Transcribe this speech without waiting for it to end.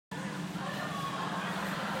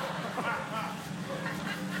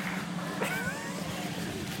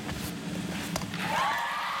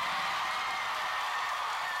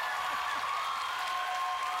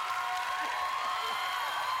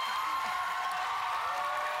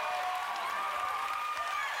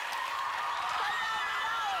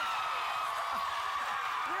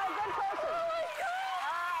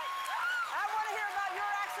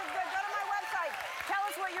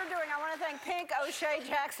O'Shea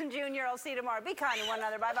Jackson Jr. I'll see you tomorrow. Be kind to one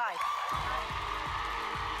another. Bye-bye.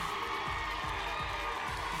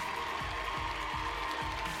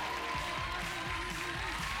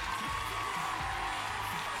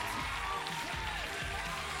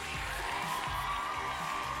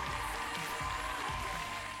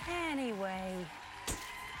 Anyway.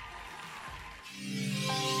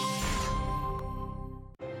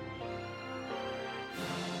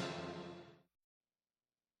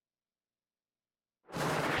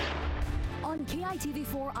 On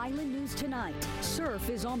KITV4 Island News tonight, surf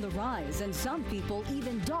is on the rise and some people,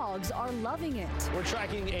 even dogs, are loving it. We're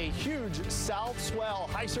tracking a huge south swell.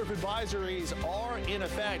 High surf advisories are in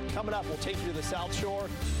effect. Coming up, we'll take you to the South Shore,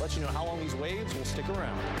 let you know how long these waves will stick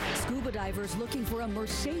around. Scuba divers looking for a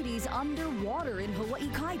Mercedes underwater in Hawaii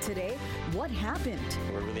Kai today. What happened?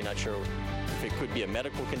 We're really not sure if it could be a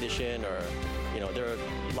medical condition or, there are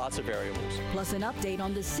lots of variables. Plus an update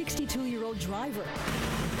on the 62-year-old driver.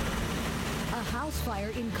 A house fire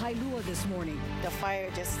in Kailua this morning. The fire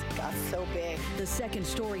just got so big. The second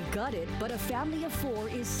story gutted, but a family of 4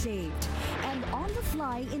 is saved. And on the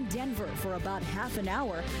fly in Denver for about half an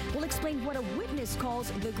hour, we'll explain what a witness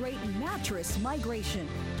calls the Great Mattress Migration.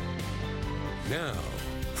 Now,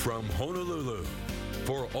 from Honolulu,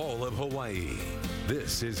 for all of Hawaii,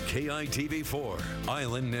 this is KITV4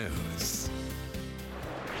 Island News.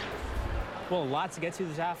 Well, a lot to get to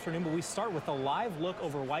this afternoon, but we start with a live look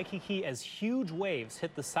over Waikiki as huge waves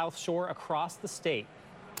hit the South Shore across the state.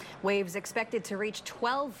 Waves expected to reach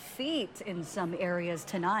 12 feet in some areas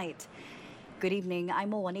tonight. Good evening.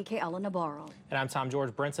 I'm Moanike Navarro. And I'm Tom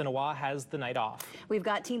George. Brenton Awa has the night off. We've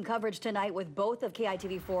got team coverage tonight with both of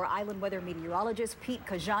KITV4 Island weather meteorologist Pete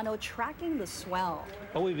Cajano tracking the swell.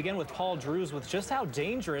 But we begin with Paul Drews with just how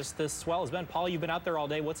dangerous this swell has been. Paul, you've been out there all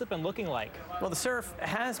day. What's it been looking like? Well, the surf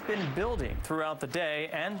has been building throughout the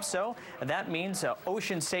day, and so that means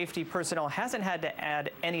ocean safety personnel hasn't had to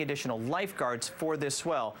add any additional lifeguards for this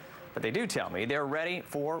swell. But they do tell me they're ready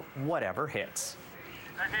for whatever hits.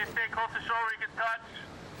 Okay, stay close to shore where you can touch.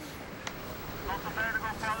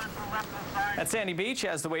 At Sandy Beach,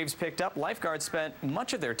 as the waves picked up, lifeguards spent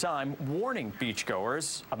much of their time warning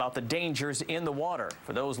beachgoers about the dangers in the water.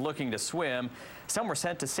 For those looking to swim, some were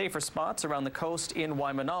sent to safer spots around the coast in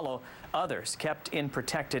Waimanalo. Others kept in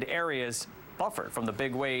protected areas, buffered from the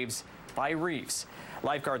big waves by reefs.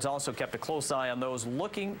 Lifeguards also kept a close eye on those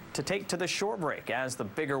looking to take to the shore break as the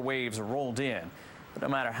bigger waves rolled in. But no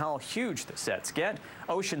matter how huge the sets get,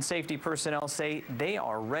 ocean safety personnel say they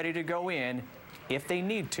are ready to go in if they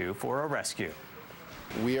need to for a rescue.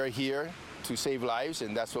 We are here to save lives,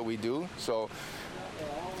 and that's what we do. So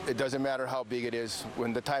it doesn't matter how big it is.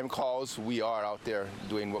 When the time calls, we are out there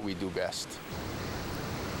doing what we do best.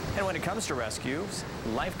 And when it comes to rescues,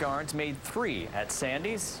 lifeguards made 3 at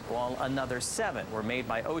Sandy's, while another 7 were made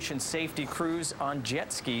by ocean safety crews on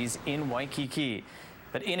jet skis in Waikiki.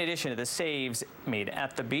 But in addition to the saves made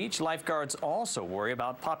at the beach, lifeguards also worry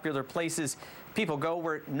about popular places people go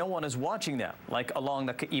where no one is watching them, like along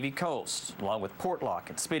the Kitv coast, along with Portlock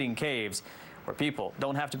and Spitting Caves, where people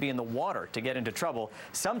don't have to be in the water to get into trouble.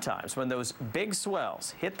 Sometimes when those big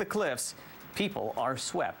swells hit the cliffs, people are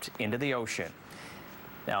swept into the ocean.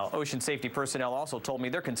 Now, ocean safety personnel also told me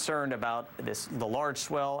they're concerned about the large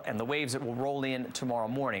swell and the waves that will roll in tomorrow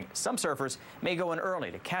morning. Some surfers may go in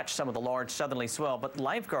early to catch some of the large southerly swell, but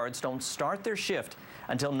lifeguards don't start their shift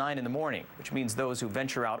until 9 in the morning, which means those who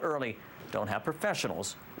venture out early don't have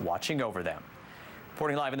professionals watching over them.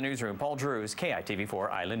 Reporting live in the newsroom, Paul Drews,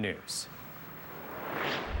 KITV4 Island News.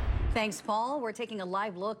 Thanks, Paul. We're taking a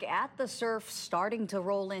live look at the surf starting to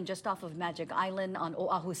roll in just off of Magic Island on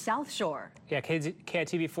Oahu South Shore. Yeah,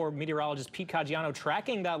 KITV4 meteorologist Pete Caggiano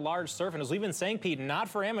tracking that large surf. And as we've been saying, Pete, not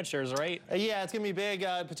for amateurs, right? Yeah, it's going to be big.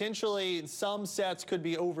 Potentially, some sets could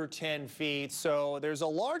be over 10 feet. So there's a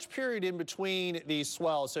large period in between these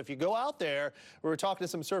swells. So if you go out there, we were talking to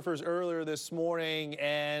some surfers earlier this morning,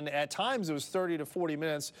 and at times it was 30 to 40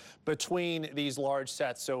 minutes between these large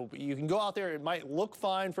sets. So you can go out there. It might look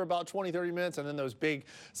fine for about 20, 30 minutes, and then those big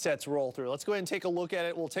sets roll through. Let's go ahead and take a look at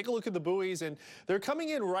it. We'll take a look at the buoys, and they're coming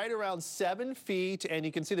in right around 7 feet, and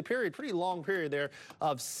you can see the period, pretty long period there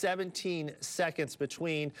of 17 seconds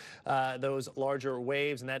between those larger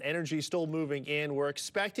waves, and that energy still moving in. We're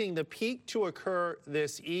expecting the peak to occur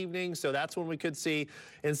this evening, so that's when we could see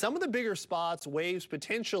in some of the bigger spots waves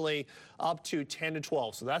potentially up to 10 to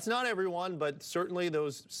 12. So that's not everyone, but certainly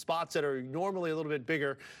those spots that are normally a little bit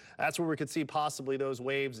bigger, That's where we could see possibly those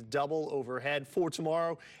waves double overhead. For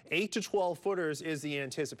tomorrow, 8 to 12 footers is the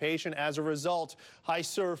anticipation. As a result, high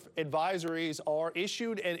surf advisories are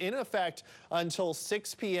issued and in effect until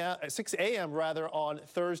 6 a.m. rather on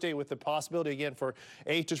Thursday, with the possibility again for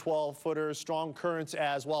 8 to 12 footers, strong currents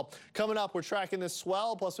as well. Coming up, we're tracking this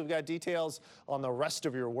swell, plus we've got details on the rest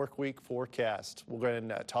of your work week forecast. We'll go ahead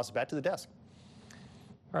and toss it back to the desk.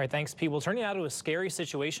 All right, thanks, Pete. We'll turn you now to a scary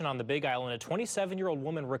situation on the Big Island. A 27-year-old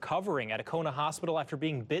woman recovering at a Kona hospital after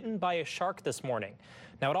being bitten by a shark this morning.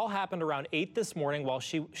 Now, it all happened around 8 this morning while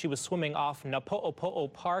she was swimming off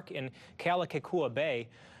Napo'opo'o Park in Kealakekua Bay.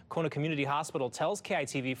 Kona Community Hospital tells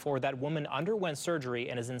KITV4 that woman underwent surgery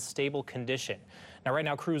and is in stable condition. Now, right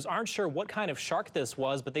now, crews aren't sure what kind of shark this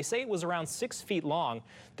was, but they say it was around 6 feet long.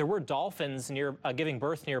 There were dolphins giving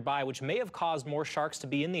birth nearby, which may have caused more sharks to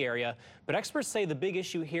be in the area. But experts say the big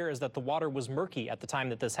issue here is that the water was murky at the time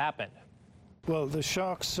that this happened. Well, the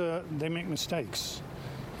sharks, they make mistakes.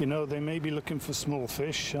 You know, they may be looking for small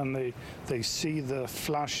fish, and they see the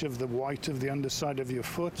flash of the white of the underside of your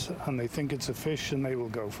foot, and they think it's a fish, and they will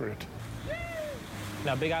go for it.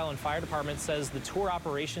 Now, Big Island Fire Department says the tour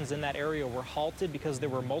operations in that area were halted because there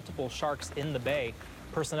were multiple sharks in the bay.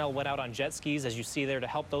 Personnel went out on jet skis, as you see there, to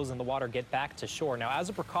help those in the water get back to shore. Now, as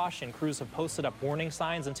a precaution, crews have posted up warning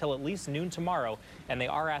signs until at least noon tomorrow, and they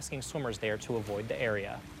are asking swimmers there to avoid the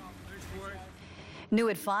area. New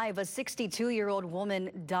at 5, a 62-year-old woman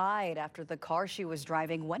died after the car she was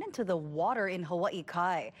driving went into the water in Hawaii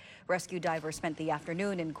Kai. Rescue divers spent the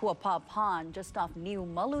afternoon in Kuapa Pond, just off Niu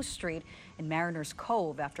Malu Street in Mariners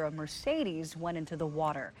Cove, after a Mercedes went into the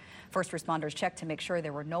water. First responders checked to make sure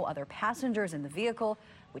there were no other passengers in the vehicle,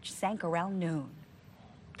 which sank around noon.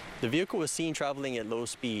 The vehicle was seen traveling at low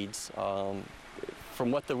speeds. From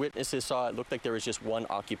what the witnesses saw, it looked like there was just one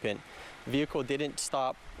occupant. The vehicle didn't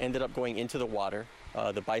stop, ended up going into the water.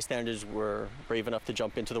 The bystanders were brave enough to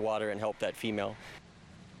jump into the water and help that female.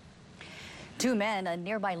 2 men, a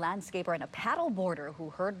nearby landscaper and a paddleboarder who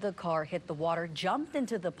heard the car hit the water, jumped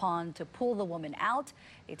into the pond to pull the woman out.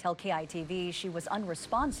 They tell KITV she was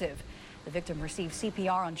unresponsive. The victim received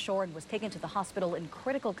CPR on shore and was taken to the hospital in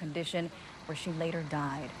critical condition, where she later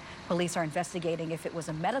died. Police are investigating if it was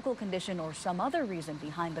a medical condition or some other reason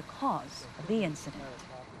behind the cause of the incident.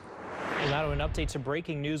 Well, now to an update to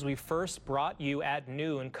breaking news we first brought you at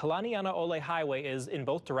noon. Kalanianaole Highway is in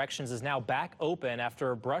both directions is now back open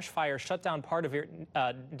after a brush fire shut down part of it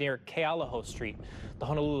near Kealaho Street. The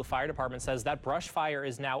Honolulu Fire Department says that brush fire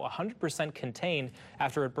is now 100% contained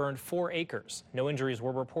after it burned 4 acres. No injuries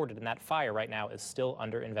were reported, and that fire right now is still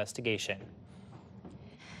under investigation.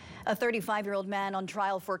 A 35-year-old man on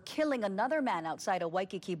trial for killing another man outside a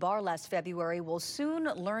Waikiki bar last February will soon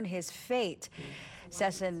learn his fate.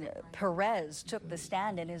 Cessin Perez took the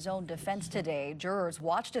stand in his own defense today. Jurors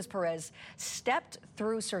watched as Perez stepped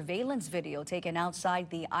through surveillance video taken outside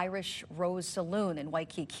the Irish Rose Saloon in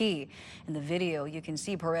Waikiki. In the video, you can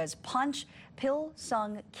see Perez punch Pil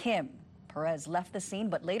Sung Kim. Perez left the scene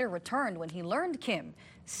but later returned when he learned Kim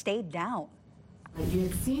stayed down. You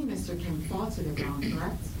had seen Mr. Kim fall to the ground,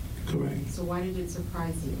 correct? Correct. So why did it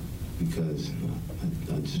surprise you? Because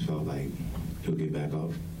I just felt like he'll get back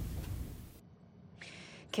up.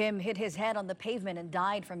 Kim hit his head on the pavement and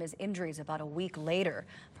died from his injuries about a week later.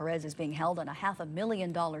 Perez is being held on a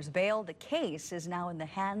 $500,000 bail. The case is now in the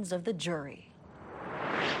hands of the jury.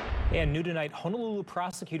 And new tonight, Honolulu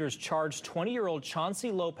prosecutors charged 20-year-old Chauncey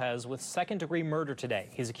Lopez with second-degree murder today.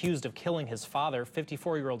 He's accused of killing his father,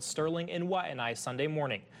 54-year-old Sterling, in Waianae Sunday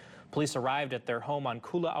morning. Police arrived at their home on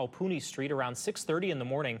Kula-Aupuni Street around 6:30 in the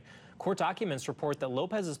morning. Court documents report that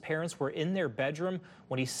Lopez's parents were in their bedroom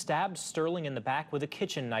when he stabbed Sterling in the back with a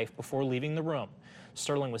kitchen knife before leaving the room.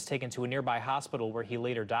 Sterling was taken to a nearby hospital where he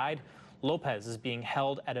later died. Lopez is being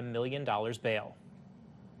held at $1 million bail.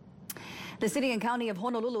 The city and county of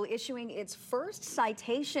Honolulu issuing its first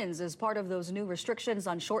citations as part of those new restrictions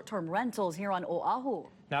on short-term rentals here on Oahu.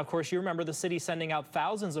 Now, of course, you remember the city sending out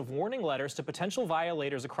thousands of warning letters to potential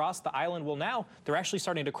violators across the island. Well, now they're actually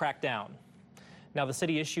starting to crack down. Now, the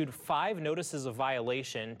city issued 5 notices of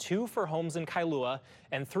violation, 2 for homes in Kailua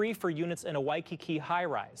and 3 for units in a Waikiki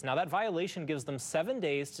high-rise. Now, that violation gives them 7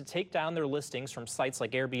 days to take down their listings from sites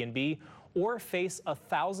like Airbnb or face a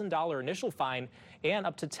 $1,000 initial fine and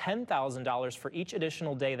up to $10,000 for each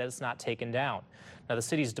additional day that it's not taken down. Now, the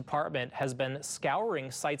city's department has been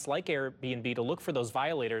scouring sites like Airbnb to look for those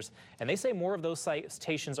violators, and they say more of those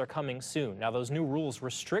citations are coming soon. Now, those new rules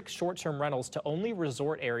restrict short-term rentals to only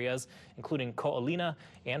resort areas, including Ko'olina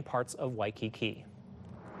and parts of Waikiki.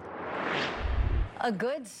 A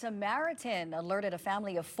Good Samaritan alerted a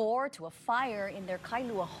family of 4 to a fire in their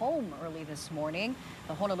Kailua home early this morning.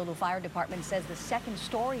 The Honolulu Fire Department says the second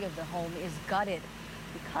story of the home is gutted.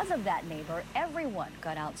 Because of that, neighbor, everyone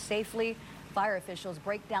got out safely. Fire officials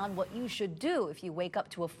break down what you should do if you wake up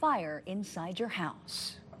to a fire inside your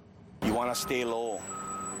house. You want to stay low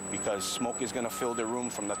because smoke is going to fill the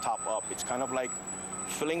room from the top up. It's kind of like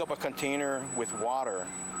filling up a container with water,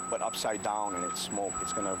 but upside down, and it's smoke.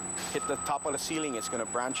 It's going to hit the top of the ceiling. It's going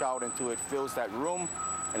to branch out into it, fills that room,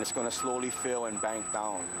 and it's going to slowly fill and bank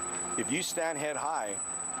down. If you stand head high,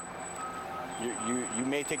 you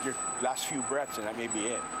may take your last few breaths, and that may be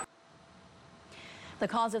it. The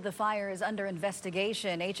cause of the fire is under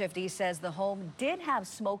investigation. HFD says the home did have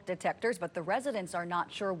smoke detectors, but the residents are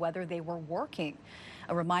not sure whether they were working.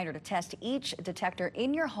 A reminder to test each detector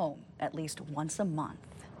in your home at least once a month.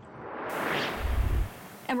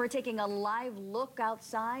 And we're taking a live look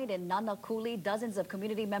outside in Nanakuli. Dozens of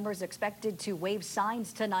community members expected to wave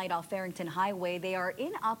signs tonight off Farrington Highway. They are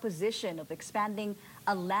in opposition of expanding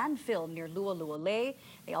a landfill near Lualualei.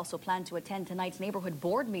 They also plan to attend tonight's neighborhood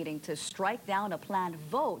board meeting to strike down a planned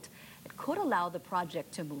vote that could allow the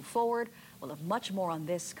project to move forward. We'll have much more on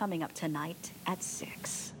this coming up tonight at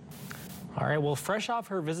 6. All right, well, fresh off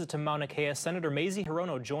her visit to Mauna Kea, Senator Mazie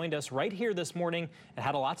Hirono joined us right here this morning and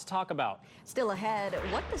had a lot to talk about. Still ahead,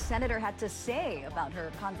 what the senator had to say about her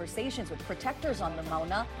conversations with protectors on the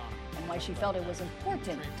Mauna and why she felt it was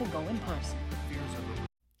important to go in person.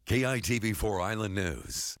 KITV4 Island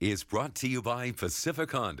News is brought to you by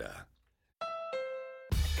Pacific Honda.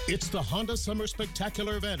 It's the Honda Summer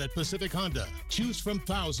Spectacular event at Pacific Honda. Choose from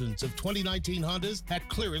thousands of 2019 Hondas at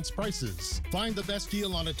clearance prices. Find the best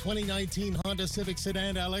deal on a 2019 Honda Civic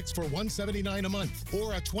Sedan LX for $179 a month,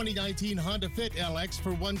 or a 2019 Honda Fit LX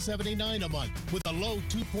for $179 a month with a low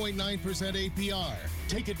 2.9% APR.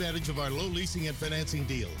 Take advantage of our low leasing and financing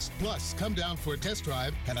deals. Plus, come down for a test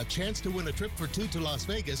drive and a chance to win a trip for 2 to Las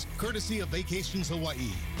Vegas, courtesy of Vacations Hawaii.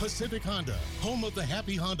 Pacific Honda, home of the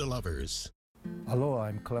happy Honda lovers. Aloha,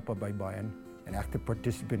 I'm Kalepa Baibayan, an active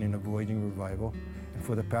participant in a voyaging revival, and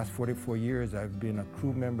for the past 44 years I've been a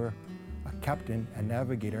crew member, a captain, and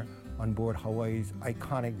navigator on board Hawaii's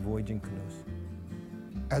iconic voyaging canoes.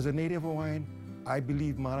 As a native Hawaiian, I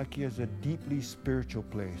believe Mauna Kea is a deeply spiritual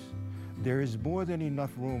place. There is more than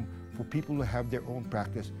enough room for people to have their own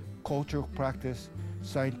practice, cultural practice,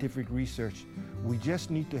 scientific research. We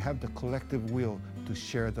just need to have the collective will to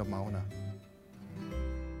share the Mauna.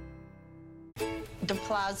 The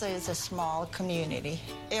plaza is a small community.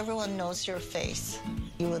 Everyone knows your face.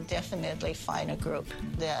 You will definitely find a group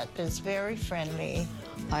that is very friendly.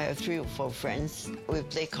 I have 3 or 4 friends. We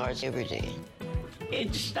play cards every day.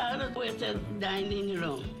 It started with a dining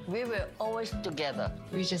room. We were always together.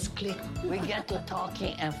 We just click. We get to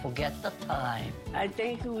talking and forget the time. I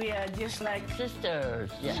think we are just like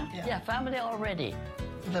sisters. Yeah, family already.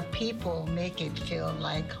 The people make it feel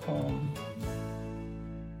like home.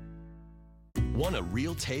 Want a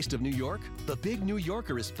real taste of New York? The Big New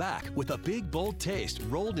Yorker is back with a big, bold taste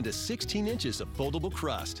rolled into 16 inches of foldable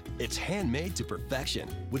crust. It's handmade to perfection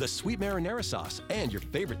with a sweet marinara sauce and your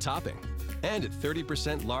favorite topping. And at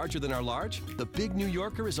 30% larger than our large, the Big New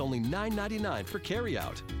Yorker is only $9.99 for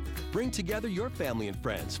carryout. Bring together your family and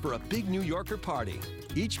friends for a Big New Yorker party.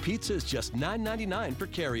 Each pizza is just $9.99 for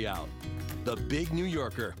carryout. The Big New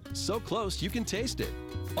Yorker, so close you can taste it.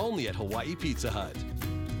 Only at Hawaii Pizza Hut.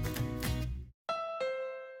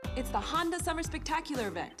 It's the Honda Summer Spectacular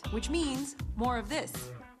event, which means more of this.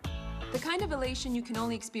 The kind of elation you can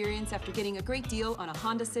only experience after getting a great deal on a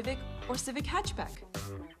Honda Civic or Civic hatchback.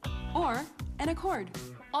 Or an Accord.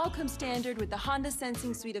 All come standard with the Honda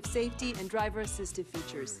Sensing suite of safety and driver-assistive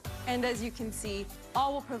features. And as you can see,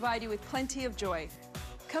 all will provide you with plenty of joy.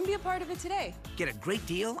 Come be a part of it today. Get a great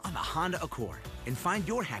deal on the Honda Accord and find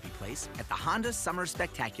your happy place at the Honda Summer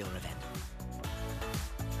Spectacular event.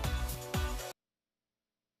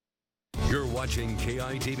 You're watching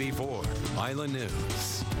KITV4 Island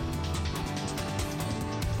News.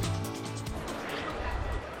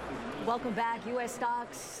 Welcome back. U.S.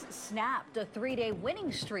 stocks snapped a 3-day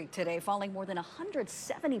winning streak today, falling more than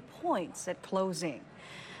 170 points at closing.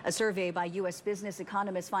 A survey by U.S. business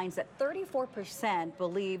economists finds that 34%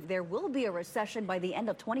 believe there will be a recession by the end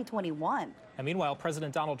of 2021. And meanwhile,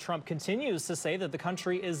 President Donald Trump continues to say that the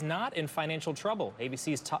country is not in financial trouble.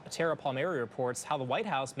 ABC's Tara Palmieri reports how the White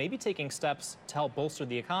House may be taking steps to help bolster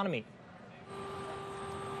the economy.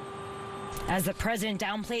 As the president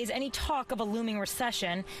downplays any talk of a looming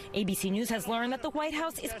recession, ABC News has learned that the White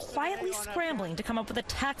House is quietly scrambling to come up with a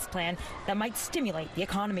tax plan that might stimulate the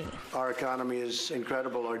economy. Our economy is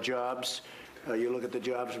incredible. Our jobs You look at the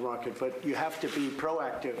jobs market, but you have to be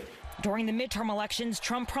proactive. During the midterm elections,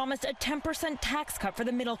 Trump promised a 10% tax cut for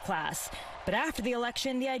the middle class. But after the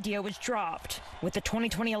election, the idea was dropped. With the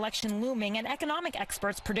 2020 election looming and economic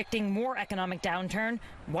experts predicting more economic downturn,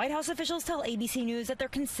 White House officials tell ABC News that they're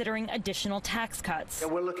considering additional tax cuts. Yeah,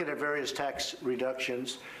 we're looking at various tax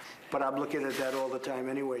reductions, but I'm looking at that all the time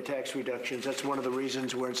anyway, tax reductions. That's one of the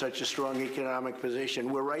reasons we're in such a strong economic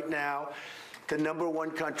position. We're right now the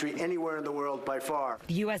 #1 country anywhere in the world by far.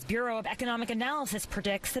 The U.S. Bureau of Economic Analysis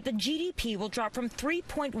predicts that the GDP will drop from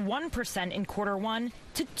 3.1% in Q1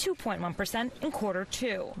 to 2.1% in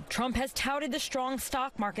Q2. Trump has touted the strong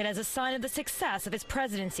stock market as a sign of the success of his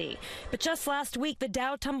presidency. But just last week, the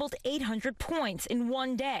Dow tumbled 800 points in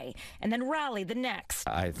one day and then rallied the next.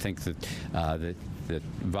 I think that that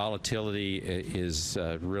volatility is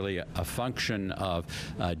really a function of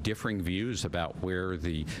differing views about where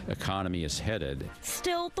the economy is headed.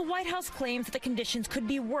 Still, the White House claims that the conditions could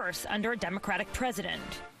be worse under a Democratic president.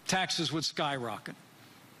 Taxes would skyrocket.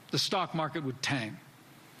 The stock market would tank.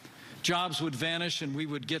 Jobs would vanish, and we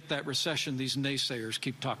would get that recession these naysayers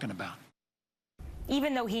keep talking about.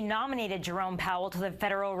 Even though he nominated Jerome Powell to the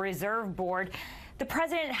Federal Reserve Board, the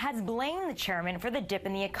president has blamed the chairman for the dip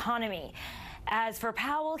in the economy. As for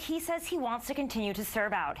Powell, he says he wants to continue to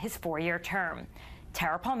serve out his 4-year term.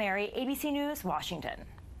 Tara Palmieri, ABC News, Washington.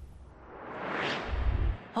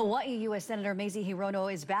 Hawaii U.S. Senator Mazie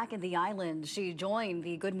Hirono is back in the island. She joined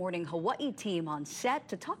the Good Morning Hawaii team on set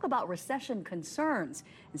to talk about recession concerns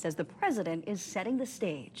and says the president is setting the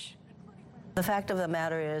stage. The fact of the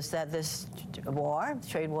matter is that this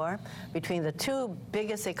trade war between the two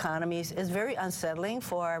biggest economies is very unsettling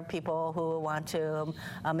for people who want to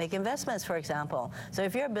make investments, for example. So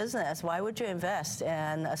if you're a business, why would you invest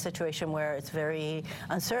in a situation where it's very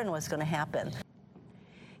uncertain what's going to happen?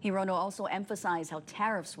 Hirono also emphasized how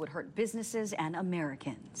tariffs would hurt businesses and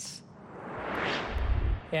Americans.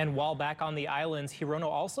 And while back on the islands, Hirono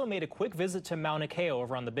also made a quick visit to Mauna Kea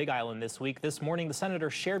over on the Big Island this week. This morning, the senator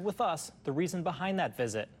shared with us the reason behind that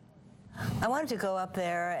visit. I wanted to go up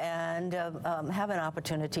there and have an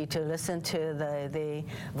opportunity to listen to the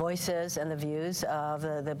voices and the views of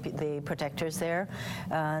the protectors there,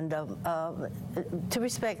 and to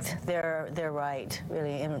respect their right,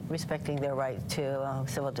 really, in respecting their right to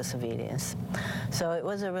civil disobedience. So it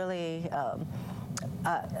was a really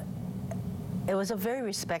it was a very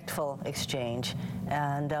respectful exchange,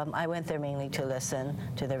 and I went there mainly to listen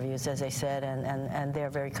to their views, as I said, and they're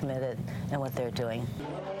very committed in what they're doing.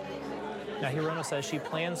 Now, Hirono says she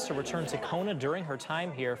plans to return to Kona during her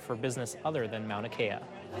time here for business other than Mauna Kea.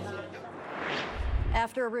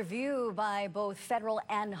 After a review by both federal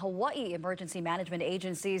and Hawaii emergency management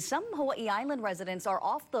agencies, some Hawaii Island residents are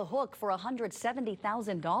off the hook for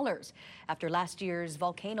 $170,000. After last year's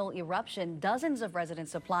volcano eruption, dozens of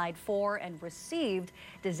residents applied for and received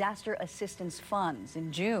disaster assistance funds.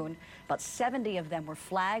 In June, about 70 of them were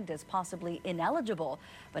flagged as possibly ineligible.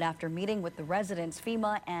 But after meeting with the residents,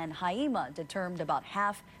 FEMA and HIEMA determined about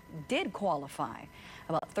half did qualify.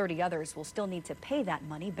 About 30 others will still need to pay that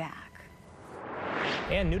money back.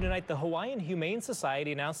 And new tonight, the Hawaiian Humane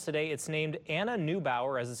Society announced today it's named Anna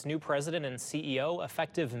Neubauer as its new president and CEO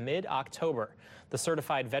effective mid-October. The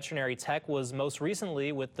certified veterinary tech was most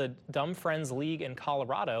recently with the Dumb Friends League in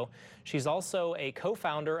Colorado. She's also a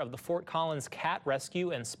co-founder of the Fort Collins Cat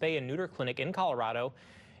Rescue and Spay and Neuter Clinic in Colorado,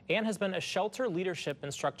 and has been a shelter leadership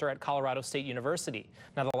instructor at Colorado State University.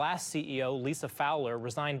 Now, the last CEO, Lisa Fowler,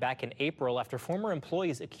 resigned back in April after former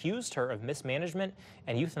employees accused her of mismanagement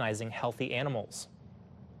and euthanizing healthy animals.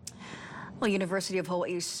 Well, University of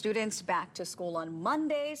Hawaii students back to school on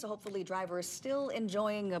Monday, so hopefully drivers still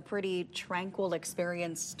enjoying a pretty tranquil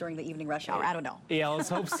experience during the evening rush hour. I don't know. Yeah, let's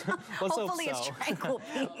hope so. Hopefully it's tranquil,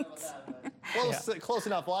 Pete. Close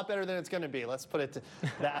enough. A lot better than it's going to be. Let's put it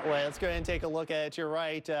that way. Let's go ahead and take a look at it. You're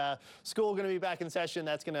right. School going to be back in session.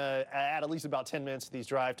 That's going to add at least about 10 minutes to these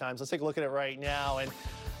drive times. Let's take a look at it right now. And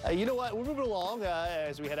you know what? We're moving along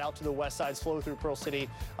as we head out to the west side, slow through Pearl City,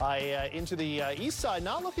 into the east side.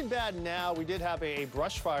 Not looking bad now. We did have a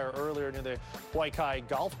brush fire earlier near the Waikai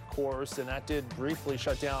Golf Course, and that did briefly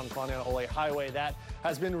shut down Kaneohe Highway. That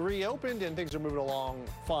has been reopened, and things are moving along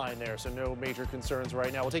fine there, so no major concerns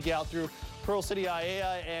right now. We'll take you out through Pearl City,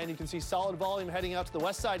 Aiea, and you can see solid volume heading out to the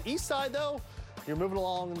west side. East side, though, you're moving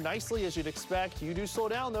along nicely as you'd expect. You do slow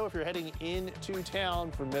down, though, if you're heading into town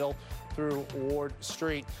from Middle through Ward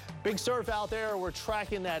Street. Big surf out there. We're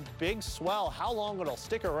tracking that big swell. How long it'll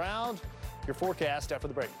stick around? Your forecast after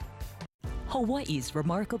the break. Hawaii's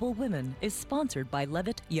Remarkable Women is sponsored by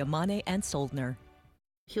Levitt, Yamane, and Soldner.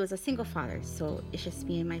 He was a single father, so it's just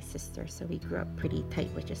me and my sister, so we grew up pretty tight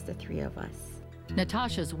with just the three of us.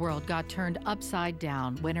 Natasha's world got turned upside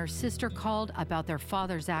down when her sister called about their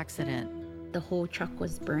father's accident. The whole truck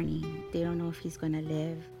was burning. They don't know if he's gonna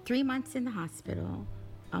live. 3 months in the hospital,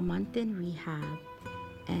 a month in rehab,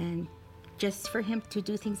 and just for him to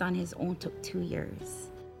do things on his own took 2 years.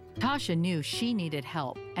 Tasha knew she needed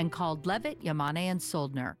help and called Levitt, Yamane, and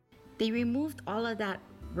Soldner. They removed all of that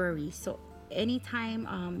worry, so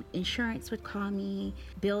anytime insurance would call me,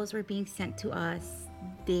 bills were being sent to us,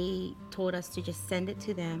 they told us to just send it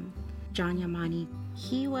to them. John Yamane,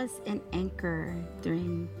 he was an anchor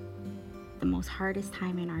during the most hardest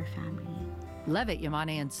time in our family. Levitt,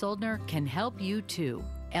 Yamane, and Soldner can help you too.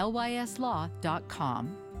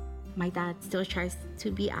 lyslaw.com. My dad still tries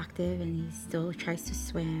to be active and he still tries to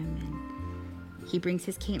swim, and he brings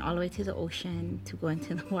his cane all the way to the ocean to go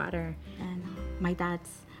into the water, and my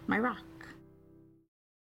dad's my rock.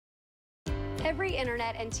 Every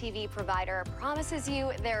internet and TV provider promises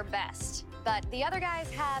you their best, but the other guys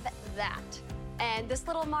have that. And this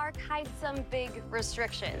little mark hides some big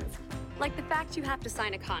restrictions, like the fact you have to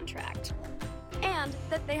sign a contract, and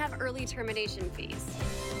that they have early termination fees.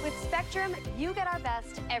 With Spectrum, you get our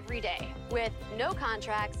best every day, with no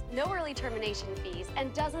contracts, no early termination fees,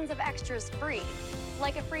 and dozens of extras free,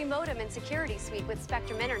 like a free modem and security suite with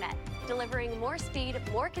Spectrum Internet, delivering more speed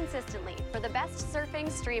more consistently for the best surfing,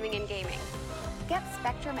 streaming, and gaming. Get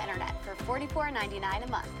Spectrum Internet for $44.99 a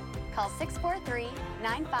month. Call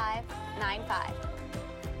 643-9595.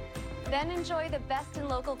 Then enjoy the best in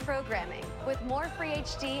local programming with more free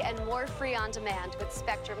HD and more free on demand with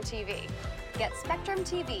Spectrum TV. Get Spectrum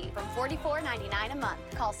TV from $44.99 a month.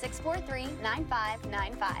 Call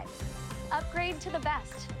 643-9595. Upgrade to the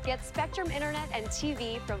best. Get Spectrum Internet and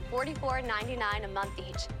TV from $44.99 a month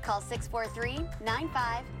each. Call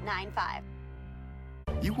 643-9595.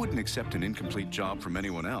 You wouldn't accept an incomplete job from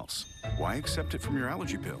anyone else. Why accept it from your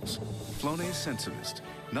allergy pills? Flonase Sensimist.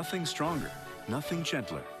 Nothing stronger, nothing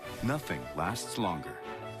gentler, nothing lasts longer.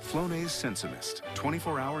 Flonase Sensimist.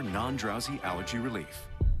 24-hour non-drowsy allergy relief.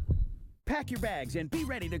 Pack your bags and be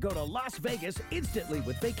ready to go to Las Vegas instantly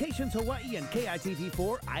with Vacations Hawaii and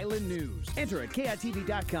KITV4 Island News. Enter at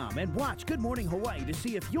KITV.com and watch Good Morning Hawaii to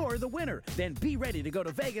see if you're the winner. Then be ready to go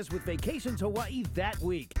to Vegas with Vacations Hawaii that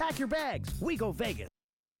week. Pack your bags. We go Vegas.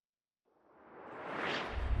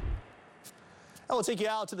 I will take you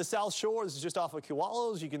out to the South Shore. This is just off of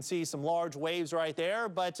Kewalos. You can see some large waves right there,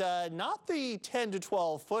 but not the 10 to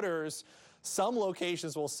 12 footers. Some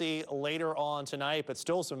locations we'll see later on tonight, but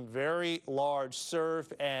still some very large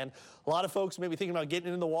surf, and a lot of folks may be thinking about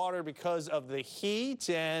getting in the water because of the heat,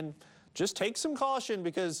 and just take some caution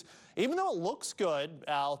because even though it looks good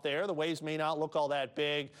out there, the waves may not look all that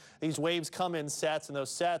big. These waves come in sets, and those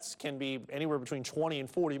sets can be anywhere between 20 and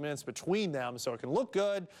 40 minutes between them. So it can look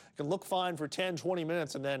good, it can look fine for 10, 20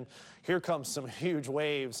 minutes, and then here comes some huge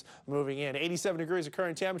waves moving in. 87 degrees of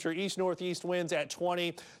current temperature, east-northeast winds at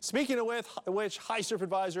 20. Speaking of which, high surf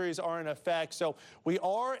advisories are in effect. So we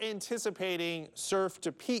are anticipating surf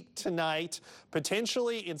to peak tonight,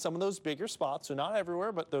 potentially in some of those bigger spots. So not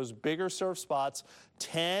everywhere, but those bigger surf spots,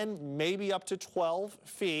 10, maybe up to 12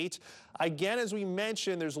 feet. Again, as we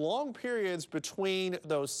mentioned, there's long periods between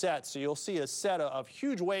those sets. So you'll see a set of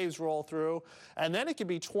huge waves roll through, and then it could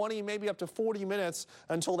be 20, maybe up to 40 minutes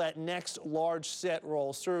until that next large set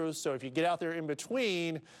rolls through. So if you get out there in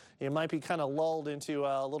between, you might be kind of lulled into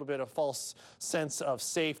a little bit of false sense of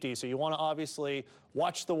safety. So you want to obviously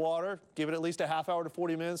watch the water, give it at least a half hour to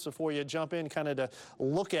 40 minutes before you jump in, kind of to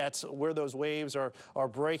look at where those waves are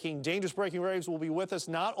breaking. Dangerous breaking waves will be with us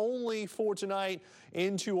not only for tonight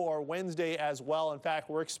into our Wednesday as well. In fact,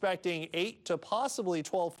 we're expecting 8 to possibly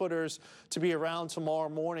 12 footers to be around tomorrow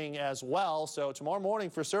morning as well. So tomorrow morning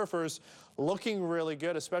for surfers, looking really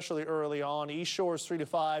good, especially early on. East Shores 3 to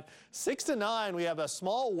 5, 6 to 9. We have a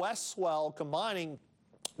small west swell combining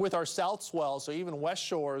with our south swell, so even West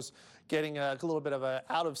Shores getting a little bit of an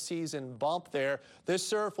out-of-season bump there. This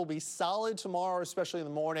surf will be solid tomorrow, especially in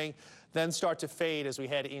the morning, then start to fade as we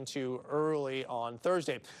head into early on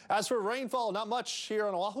Thursday. As for rainfall, not much here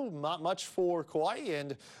on Oahu, not much for Kauai,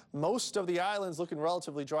 and most of the islands looking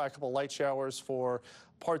relatively dry. A couple light showers for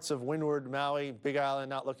parts of windward Maui. Big Island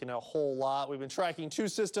not looking a whole lot. We've been tracking 2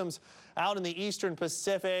 systems out in the eastern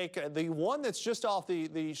Pacific. The one that's just off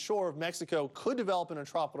the shore of Mexico could develop into a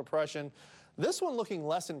tropical depression. This one looking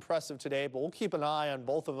less impressive today, but we'll keep an eye on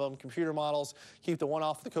both of them. Computer models keep the one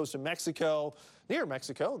off the coast of Mexico, near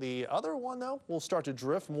Mexico. The other one, though, will start to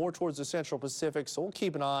drift more towards the central Pacific, so we'll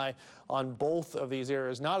keep an eye on both of these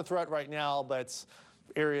areas. Not a threat right now, but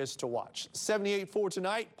areas to watch. 78 for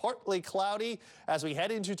tonight, partly cloudy. As we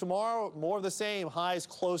head into tomorrow, more of the same, highs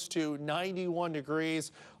close to 91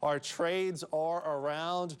 degrees. Our trades are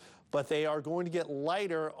around, but they are going to get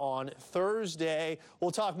lighter on Thursday.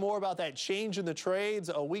 We'll talk more about that change in the trades,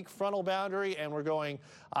 a weak frontal boundary, and we're going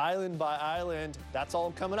island by island. That's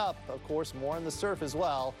all coming up. Of course, more on the surf as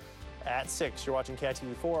well at 6. You're watching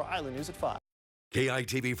KITV4 Island News at 5.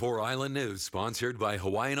 KITV4 Island News, sponsored by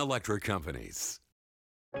Hawaiian Electric Companies.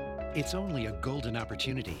 It's only a golden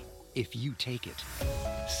opportunity if you take it.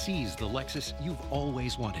 Seize the Lexus you've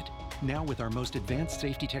always wanted, now with our most advanced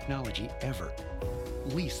safety technology ever.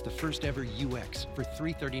 Lease the first ever UX for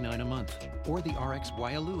 $339 a month, or the RX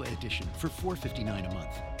Waialua edition for $459 a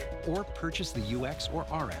month. Or purchase the UX or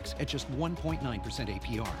RX at just 1.9%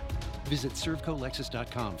 APR. Visit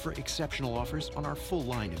ServcoLexus.com for exceptional offers on our full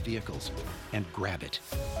line of vehicles. And grab it.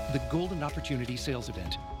 The Golden Opportunity Sales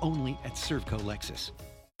Event, only at Servco Lexus.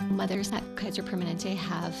 Mothers at Kaiser Permanente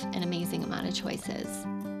have an amazing amount of choices.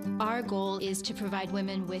 Our goal is to provide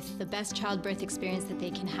women with the best childbirth experience that they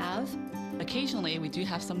can have. Occasionally, we do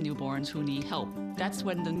have some newborns who need help. That's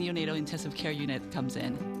when the neonatal intensive care unit comes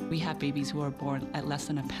in. We have babies who are born at less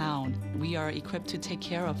than a pound. We are equipped to take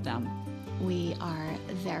care of them. We are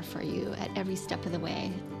there for you at every step of the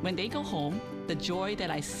way. When they go home, the joy that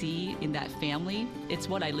I see in that family, it's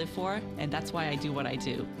what I live for, and that's why I do what I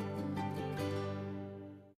do.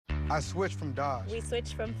 I switched from Dodge. We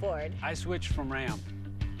switched from Ford. I switched from Ram.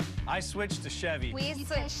 I switched to Chevy. We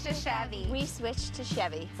switched to Chevy. We switched to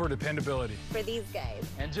Chevy. For dependability. For these guys.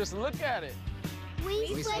 And just look at it.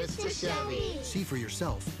 We switched to Chevy. See for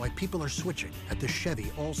yourself why people are switching at the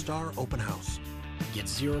Chevy All-Star Open House. Get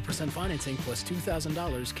 0% financing plus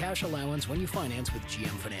 $2,000 cash allowance when you finance with GM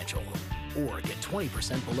Financial. Or get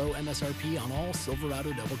 20% below MSRP on all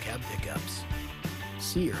Silverado double cab pickups.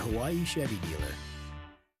 See your Hawaii Chevy dealer.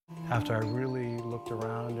 After I really looked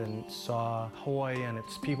around and saw Hawaii and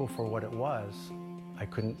its people for what it was, I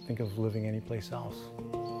couldn't think of living anyplace else.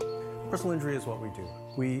 Personal injury is what we do.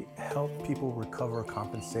 We help people recover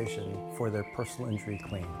compensation for their personal injury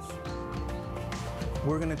claims.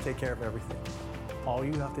 We're going to take care of everything. All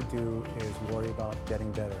you have to do is worry about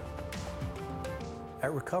getting better.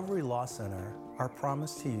 At Recovery Law Center, our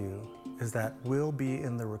promise to you is that we'll be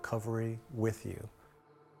in the recovery with you.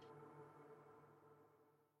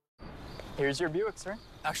 Here's your Buick, sir.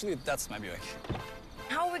 Actually, that's my Buick.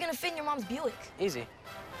 How are we gonna fit in your mom's Buick? Easy.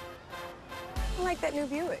 I like that new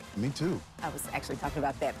Buick. Me too. I was actually talking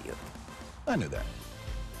about that Buick. I knew that.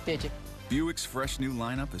 Did you? Buick's fresh new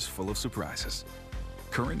lineup is full of surprises.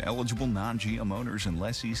 Current eligible non-GM owners and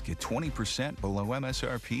lessees get 20% below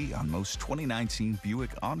MSRP on most 2019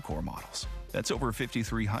 Buick Encore models. That's over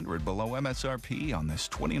 $5,300 below MSRP on this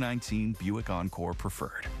 2019 Buick Encore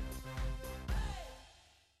Preferred.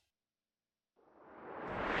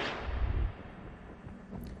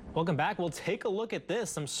 Welcome back. We'll take a look at this.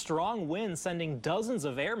 Some strong winds sending dozens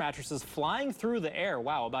of air mattresses flying through the air.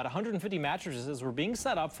 Wow, about 150 mattresses were being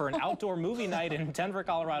set up for an outdoor movie night in Denver,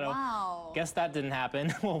 Colorado. Wow. Guess that didn't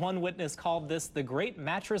happen. Well, one witness called this the great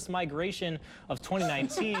mattress migration of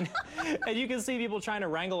 2019. And you can see people trying to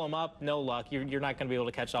wrangle them up. No luck. You're not going to be able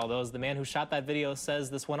to catch all those. The man who shot that video says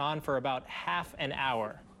this went on for about half an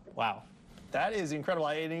hour. Wow. That is incredible.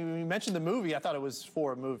 And you mentioned the movie. I thought it was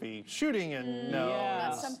for a movie shooting, and no. Yeah.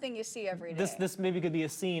 That's something you see every day. This maybe could be a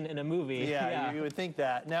scene in a movie. Yeah, you would think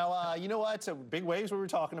that. Now, you know what? So big waves, we were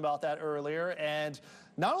talking about that earlier. And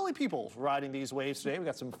not only people riding these waves today, we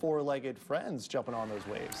got some four-legged friends jumping on those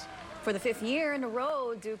waves. For the 5th year in a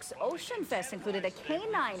row, Duke's Ocean Fest included a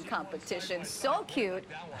canine competition. So cute,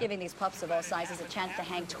 giving these pups of all sizes a chance to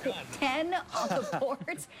hang 10 on the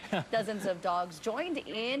boards. Dozens of dogs joined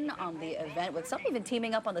in on the event, with some even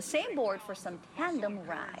teaming up on the same board for some tandem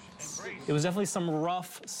rides. It was definitely some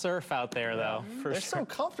rough surf out there, though. They're so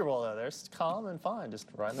comfortable, though. They're calm and fine, just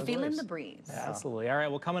riding those Feeling waves. the breeze. Yeah, absolutely. All right,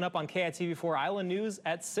 well, coming up on KITV4 Island News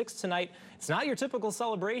at 6 tonight, it's not your typical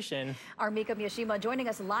celebration. Our Mika Miyashima joining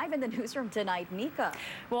us live in the newsroom tonight. Mika.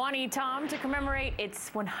 Well, Ani, Tom, to commemorate its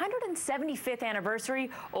 175th anniversary,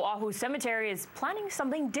 Oahu Cemetery is planning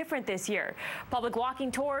something different this year. Public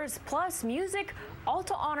walking tours plus music, all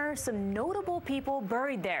to honor some notable people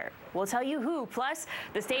buried there. We'll tell you who, plus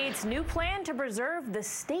the state's new plan to preserve the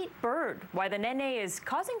state bird, why the nene is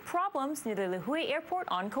causing problems near the Lihue Airport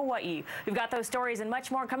on Kauai. We've got those stories and much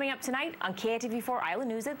more coming up tonight on KITV4 Island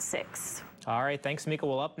News at 6. All right, thanks, Mika.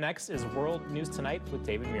 Well, up next is World News Tonight with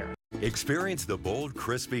David Muir. Experience the bold,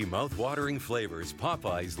 crispy, mouth-watering flavors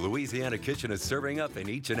Popeye's Louisiana Kitchen is serving up in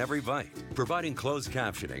each and every bite, providing closed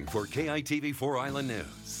captioning for KITV4 Island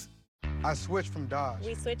News. I switched from Dodge.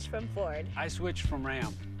 We switched from Ford. I switched from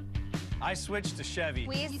Ram. I switched to Chevy.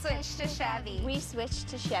 We switched to Chevy. We switched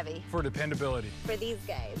to Chevy. For dependability. For these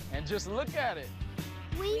guys. And just look at it.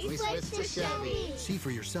 We switched to Chevy. See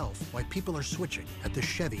for yourself why people are switching at the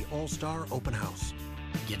Chevy All-Star Open House.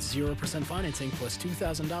 Get 0% financing plus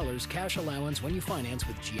 $2,000 cash allowance when you finance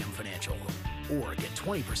with GM Financial. Or get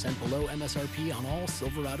 20% below MSRP on all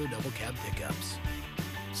Silverado double cab pickups.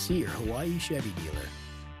 See your Hawaii Chevy dealer.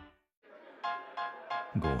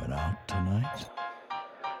 Going out tonight?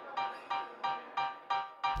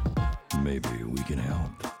 Maybe we can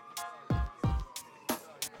help.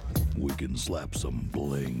 We can slap some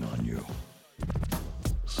bling on you.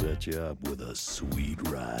 Set you up with a sweet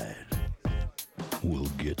ride.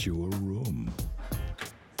 We'll get you a room.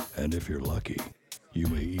 And if you're lucky, you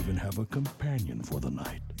may even have a companion for the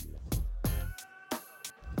night.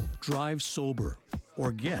 Drive sober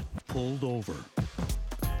or get pulled over.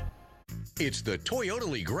 It's the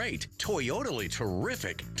Toyotally Great, Toyotally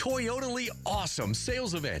Terrific, Toyotally Awesome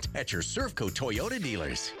sales event at your Servco Toyota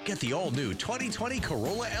dealers. Get the all-new 2020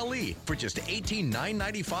 Corolla LE for just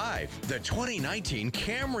 $18,995. The 2019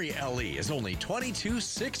 Camry LE is only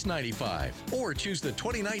 $22,695. Or choose the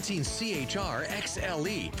 2019 CHR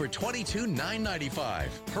XLE for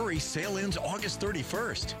 $22,995. Hurry, sale ends August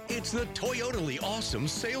 31st. It's the Toyotally Awesome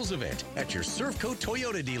sales event at your Servco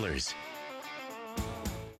Toyota dealers.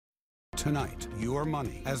 Tonight, your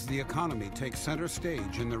money as the economy takes center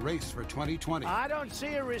stage in the race for 2020. I don't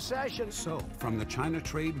see a recession. So, from the China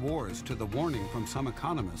trade wars to the warning from some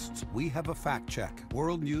economists, we have a fact check.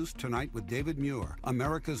 World News Tonight with David Muir,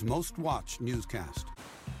 America's most watched newscast.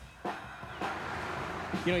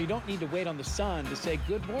 You know, you don't need to wait on the sun to say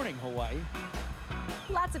good morning, Hawaii.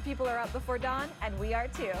 Lots of people are up before dawn, and we are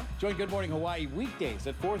too. Join Good Morning Hawaii weekdays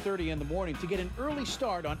at 4:30 in the morning to get an early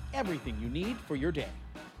start on everything you need for your day.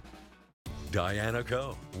 Diana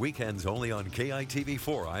Coe, weekends only on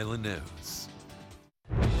KITV4 Island News.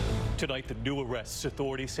 Tonight, the new arrests.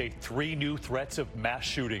 Authorities say 3 new threats of mass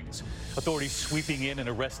shootings. Authorities sweeping in and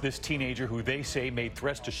arrest this teenager who they say made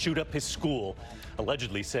threats to shoot up his school,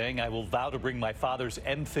 allegedly saying, "I will vow to bring my father's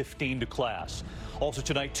M15 to class." Also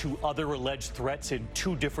tonight, 2 other alleged threats in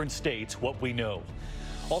 2 different states, what we know.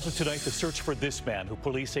 Also tonight, the search for this man who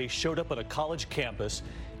police say showed up at a college campus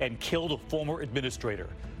and killed a former administrator.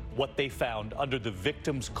 What they found under the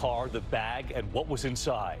victim's car, the bag, and what was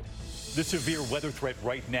inside. The severe weather threat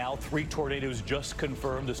right now, 3 tornadoes just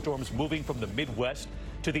confirmed. The storm's moving from the Midwest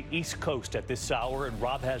to the East Coast at this hour, and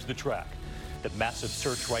Rob has the track. The massive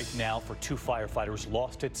search right now for 2 firefighters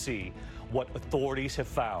lost at sea. What authorities have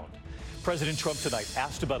found. President Trump tonight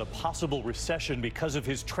asked about a possible recession because of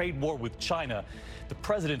his trade war with China. The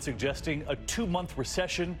president suggesting a 2-month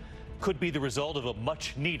recession could be the result of a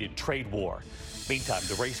much-needed trade war. Meantime,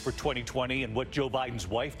 the race for 2020 and what Joe Biden's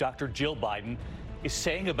wife, Dr. Jill Biden, is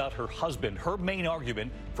saying about her husband, her main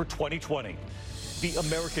argument for 2020. The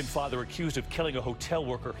American father accused of killing a hotel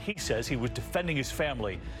worker, he says he was defending his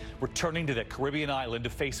family, returning to that Caribbean island to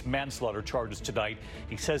face manslaughter charges tonight.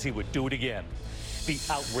 He says he would do it again. The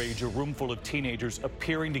outrage, a room full of teenagers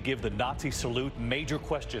appearing to give the Nazi salute, major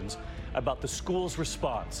questions about the school's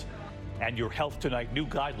response. And your health tonight, new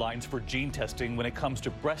guidelines for gene testing when it comes to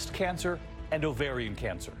breast cancer and ovarian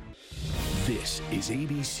cancer. This is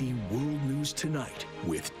ABC World News Tonight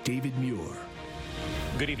with David Muir.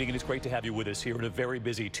 Good evening, and it's great to have you with us here on a very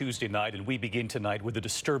busy Tuesday night. And we begin tonight with a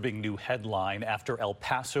disturbing new headline after El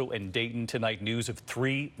Paso and Dayton tonight. News of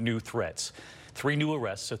 3 new threats. 3 new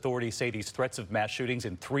arrests. Authorities say these threats of mass shootings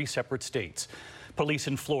in 3 separate states. Police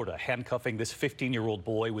in Florida handcuffing this 15-year-old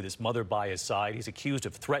boy with his mother by his side. He's accused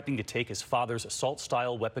of threatening to take his father's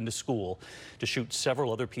assault-style weapon to school to shoot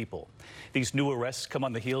several other people. These new arrests come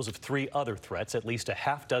on the heels of 3 other threats, at least a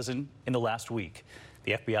half dozen in the last week.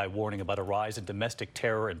 The FBI warning about a rise in domestic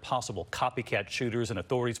terror and possible copycat shooters, and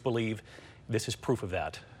authorities believe this is proof of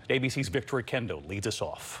that. ABC's Victoria Kendo leads us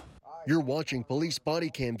off. You're watching police body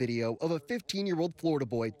cam video of a 15-year-old Florida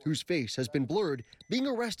boy whose face has been blurred being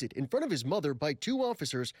arrested in front of his mother by 2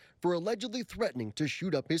 officers for allegedly threatening to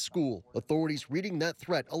shoot up his school. Authorities reading that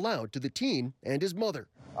threat aloud to the teen and his mother.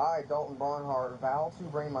 I, Dalton Barnhart, vow to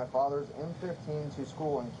bring my father's M15 to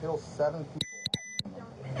school and kill 7 people.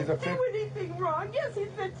 He didn't do anything wrong. Yes, he's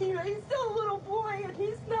 15, but he's still a little boy, and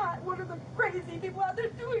he's not one of the crazy people out there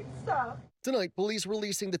doing stuff. Tonight, police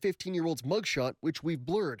releasing the 15-year-old's mugshot, which we've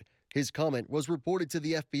blurred. His comment was reported to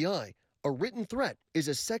the FBI. A written threat is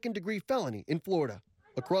a second-degree felony in Florida.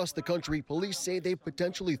 Across the country, police say they've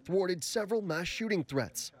potentially thwarted several mass shooting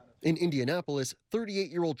threats. In Indianapolis,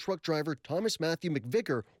 38-year-old truck driver Thomas Matthew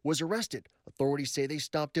McVicker was arrested. Authorities say they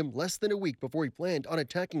stopped him less than a week before he planned on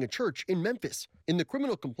attacking a church in Memphis. In the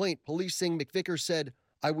criminal complaint, police saying McVicker said,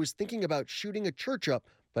 "I was thinking about shooting a church up,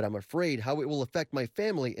 but I'm afraid how it will affect my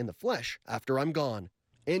family in the flesh after I'm gone."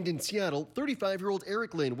 And in Seattle, 35-year-old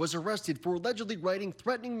Eric Lynn was arrested for allegedly writing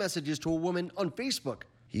threatening messages to a woman on Facebook.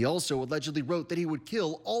 He also allegedly wrote that he would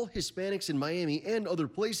kill all Hispanics in Miami and other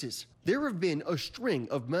places. There have been a string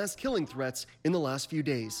of mass killing threats in the last few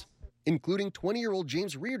days, including 20-year-old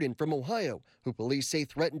James Reardon from Ohio, who police say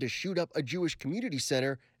threatened to shoot up a Jewish community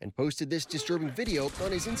center and posted this disturbing video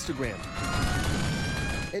on his Instagram.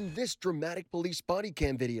 And this dramatic police body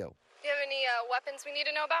cam video. Do you have any weapons we need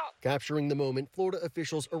to know about? Capturing the moment, Florida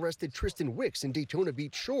officials arrested Tristan Wicks in Daytona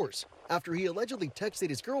Beach Shores after he allegedly texted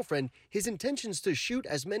his girlfriend his intentions to shoot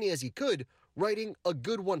as many as he could, writing a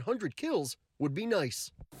good 100 kills would be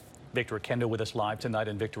nice. Victor Kendo with us live tonight.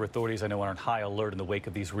 And Victor, authorities I know are on high alert in the wake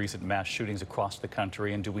of these recent mass shootings across the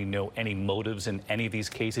country. And do we know any motives in any of these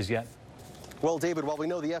cases yet? Well, David, while we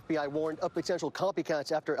know the FBI warned of potential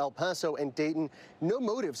copycats after El Paso and Dayton, no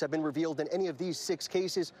motives have been revealed in any of these 6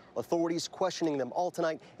 cases. Authorities questioning them all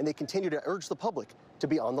tonight, and they continue to urge the public to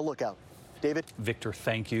be on the lookout. David? Victor,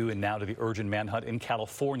 thank you. And now to the urgent manhunt in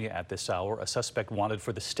California at this hour. A suspect wanted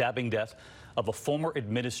for the stabbing death of a former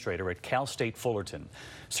administrator at Cal State Fullerton.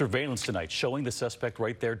 Surveillance tonight showing the suspect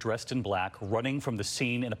right there dressed in black, running from the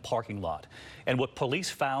scene in a parking lot. And what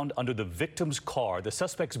police found under the victim's car, the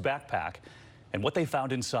suspect's backpack, and what they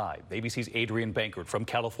found inside. ABC's Adrian Bankert from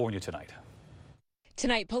California tonight.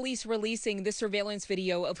 Tonight, police releasing the surveillance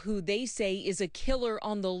video of who they say is a killer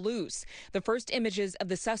on the loose. The first images of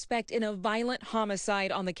the suspect in a violent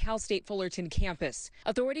homicide on the Cal State Fullerton campus.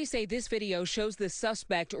 Authorities say this video shows the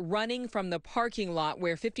suspect running from the parking lot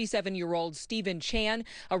where 57-year-old Stephen Chan,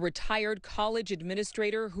 a retired college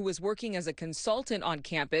administrator who was working as a consultant on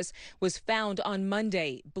campus, was found on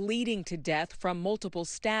Monday, bleeding to death from multiple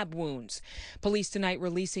stab wounds. Police tonight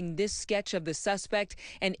releasing this sketch of the suspect,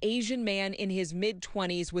 an Asian man in his mid-20s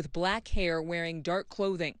with black hair wearing dark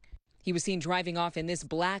clothing. He was seen driving off in this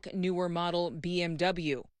black, newer model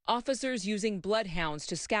BMW. Officers using bloodhounds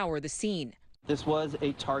to scour the scene. This was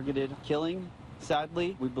a targeted killing.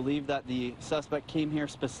 Sadly, we believe that the suspect came here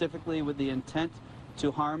specifically with the intent to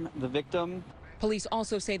harm the victim. Police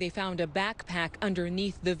also say they found a backpack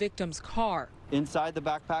underneath the victim's car. Inside the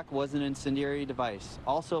backpack was an incendiary device.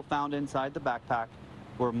 Also found inside the backpack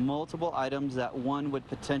were multiple items that one would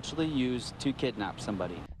potentially use to kidnap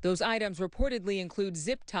somebody. Those items reportedly include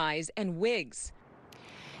zip ties and wigs.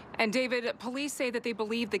 And David, police say that they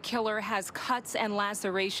believe the killer has cuts and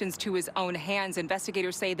lacerations to his own hands.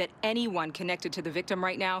 Investigators say that anyone connected to the victim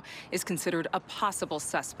right now is considered a possible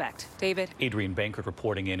suspect. David? Adrian Bankert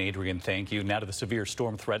reporting in. Adrian, thank you. Now to the severe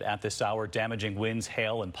storm threat at this hour. Damaging winds,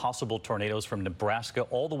 hail, and possible tornadoes from Nebraska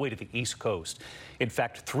all the way to the East Coast. In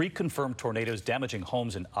fact, 3 confirmed tornadoes damaging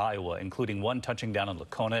homes in Iowa, including one touching down in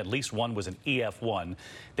Lacona. At least one was an EF1.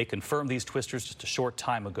 They confirmed these twisters just a short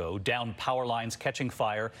time ago. Down power lines catching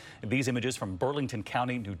fire. These images from Burlington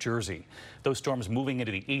County, New Jersey. Those storms moving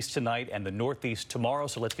into the east tonight and the northeast tomorrow.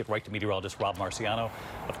 So let's get right to meteorologist Rob Marciano.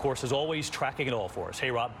 Of course, as always, tracking it all for us. Hey,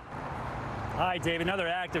 Rob. Hi, Dave. Another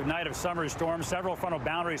active night of summer storms. Several frontal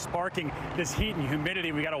boundaries sparking this heat and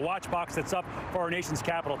humidity. We got a watch box that's up for our nation's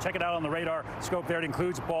capital. Check it out on the radar scope there. It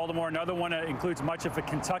includes Baltimore. Another one includes much of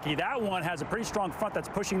Kentucky. That one has a pretty strong front that's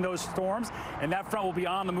pushing those storms, and that front will be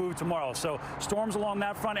on the move tomorrow. So storms along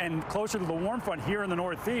that front and closer to the warm front here in the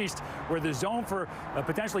northeast, where the zone for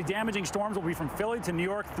potentially damaging storms will be from Philly to New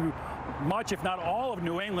York through much, if not all, of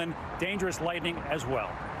New England. Dangerous lightning as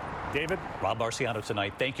well. David? Rob Marciano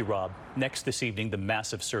tonight. Thank you, Rob. Next this evening, the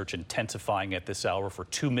massive search intensifying at this hour for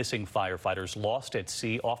 2 missing firefighters lost at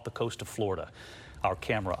sea off the coast of Florida. Our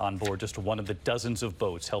camera on board just one of the dozens of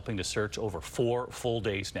boats helping to search over 4 full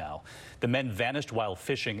days now. The men vanished while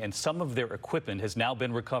fishing, and some of their equipment has now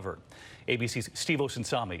been recovered. ABC's Steve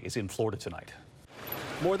Osinsami is in Florida tonight.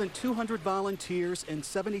 More than 200 volunteers and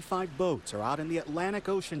 75 boats are out in the Atlantic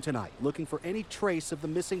Ocean tonight looking for any trace of the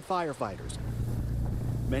missing firefighters.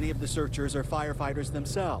 Many of the searchers are firefighters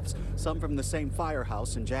themselves, some from the same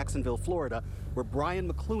firehouse in Jacksonville, Florida, where Brian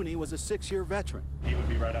McClooney was a 6-year veteran. He would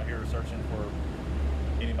be right out here searching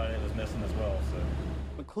for anybody that was missing as well.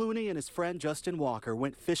 So McClooney and his friend Justin Walker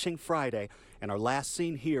went fishing Friday and are last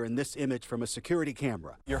seen here in this image from a security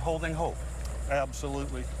camera. You're holding hope.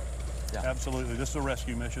 Absolutely. Yeah. Absolutely. This is a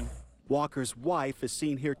rescue mission. Walker's wife is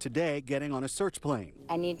seen here today getting on a search plane.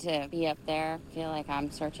 I need to be up there, feel like I'm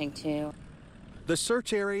searching too. The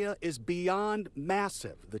search area is beyond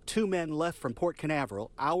massive. The two men left from Port Canaveral,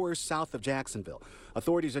 hours south of Jacksonville.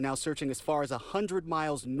 Authorities are now searching as far as 100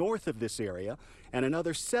 miles north of this area and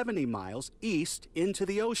another 70 miles east into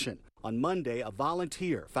the ocean. On Monday, a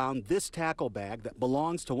volunteer found this tackle bag that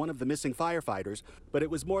belongs to one of the missing firefighters, but it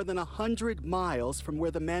was more than 100 miles from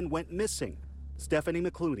where the men went missing. Stephanie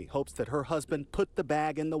McClooney hopes that her husband put the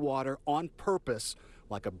bag in the water on purpose,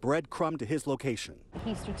 like a breadcrumb to his location.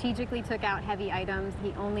 He strategically took out heavy items.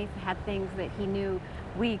 He only had things that he knew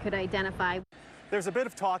we could identify. There's a bit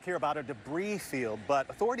of talk here about a debris field, but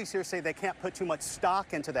authorities here say they can't put too much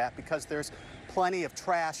stock into that because there's plenty of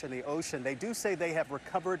trash in the ocean. They do say they have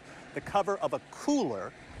recovered the cover of a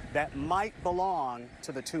cooler that might belong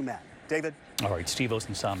to the two men. David? All right, Steve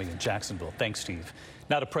Osensami in Jacksonville. Thanks, Steve.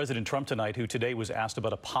 Now to President Trump tonight, who today was asked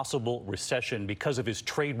about a possible recession because of his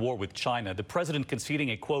trade war with China. The president conceding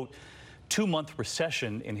a, quote, 2-month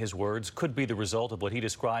recession, in his words, could be the result of what he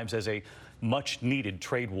describes as a much-needed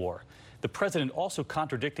trade war. The president also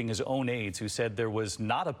contradicting his own aides, who said there was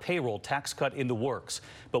not a payroll tax cut in the works,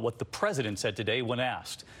 but what the president said today when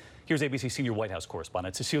asked. Here's ABC senior White House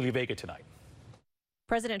correspondent Cecilia Vega tonight.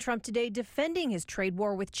 President Trump today defending his trade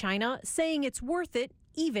war with China, saying it's worth it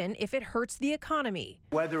even if it hurts the economy.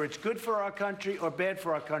 Whether it's good for our country or bad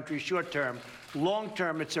for our country short term, long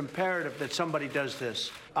term, it's imperative that somebody does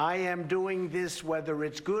this. I am doing this whether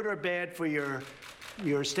it's good or bad for your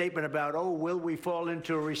statement about, oh, will we fall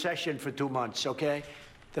into a recession for 2 months, okay?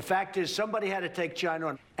 The fact is somebody had to take China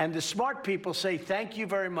on. And the smart people say thank you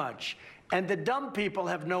very much. And the dumb people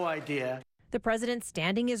have no idea. The president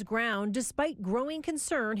standing his ground despite growing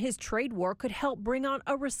concern his trade war could help bring on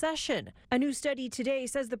a recession. A new study today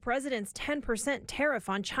says the president's 10% tariff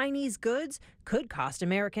on Chinese goods could cost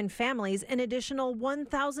American families an additional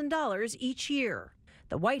 $1,000 each year.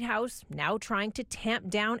 The White House now trying to tamp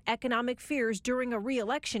down economic fears during a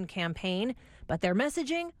re-election campaign, but their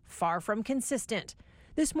messaging far from consistent.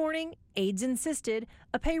 This morning, aides insisted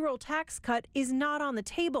a payroll tax cut is not on the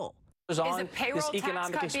table. Is a payroll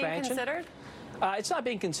tax cut being considered? It's not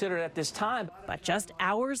being considered at this time. But just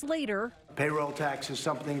hours later, Payroll tax is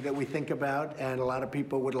something that we think about, and a lot of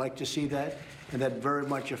people would like to see that, and that very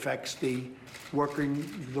much affects the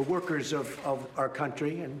workers of our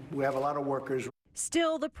country, and we have a lot of workers.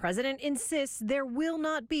 Still, the president insists there will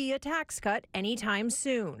not be a tax cut anytime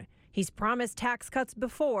soon. He's promised tax cuts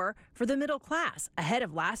before for the middle class ahead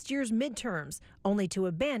of last year's midterms, only to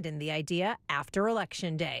abandon the idea after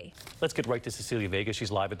Election Day. Let's get right to Cecilia Vega.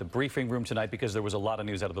 She's live at the briefing room tonight because there was a lot of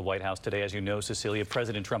news out of the White House today. As you know, Cecilia,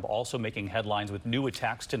 President Trump also making headlines with new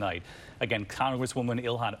attacks tonight. Again, Congresswoman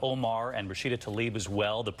Ilhan Omar and Rashida Tlaib as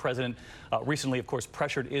well. The president recently, of course,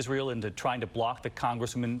 pressured Israel into trying to block the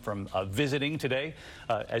congresswoman from visiting today.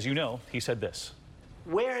 As you know, he said this.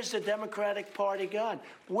 Where has the Democratic Party gone?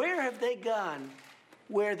 Where have they gone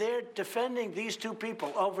where they're defending these two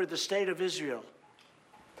people over the state of Israel?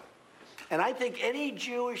 And I think any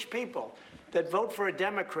Jewish people that vote for a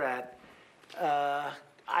Democrat,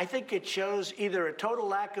 I think it shows either a total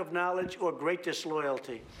lack of knowledge or great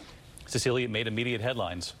disloyalty. Cecilia, made immediate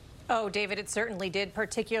headlines. Oh, David, it certainly did,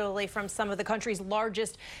 particularly from some of the country's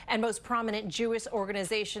largest and most prominent Jewish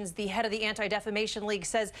organizations. The head of the Anti-Defamation League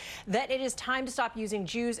says that it is time to stop using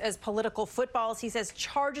Jews as political footballs. He says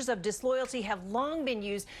charges of disloyalty have long been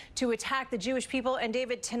used to attack the Jewish people. And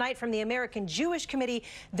David, tonight from the American Jewish Committee,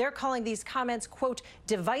 they're calling these comments, quote,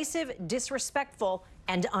 divisive, disrespectful,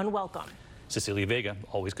 and unwelcome. Cecilia Vega,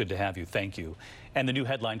 always good to have you. Thank you. And the new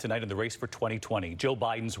headline tonight in the race for 2020, Joe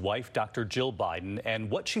Biden's wife, Dr. Jill Biden,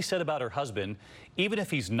 and what she said about her husband, even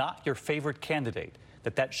if he's not your favorite candidate,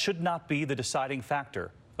 that should not be the deciding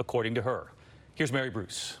factor, according to her. Here's Mary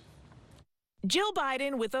Bruce. Jill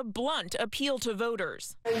Biden with a blunt appeal to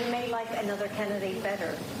voters. You may like another candidate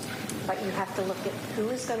better, but you have to look at who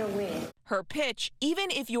is going to win. Her pitch, even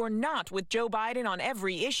if you're not with Joe Biden on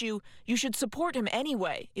every issue, you should support him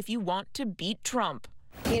anyway if you want to beat Trump.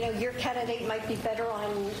 You know, your candidate might be better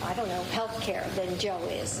on, I don't know, health care than Joe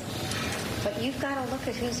is. But you've got to look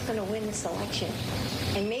at who's going to win this election.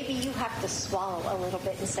 And maybe you have to swallow a little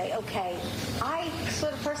bit and say, okay, I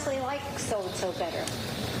sort of personally like so-and-so better.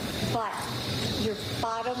 But your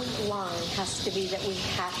bottom line has to be that we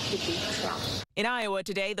have to beat Trump. In Iowa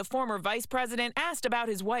today, the former vice president asked about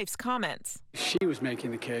his wife's comments. She was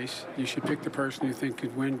making the case you should pick the person you think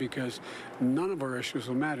could win because none of our issues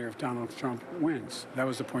will matter if Donald Trump wins. That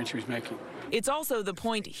was the point she was making. It's also the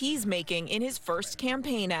point he's making in his first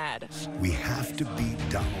campaign ad. We have to beat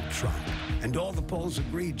Donald Trump. And all the polls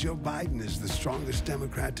agree Joe Biden is the strongest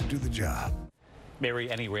Democrat to do the job. Mary,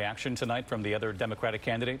 any reaction tonight from the other Democratic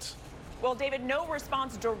candidates? Well, David, no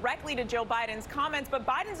response directly to Joe Biden's comments, but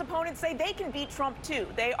Biden's opponents say they can beat Trump, too.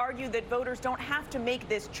 They argue that voters don't have to make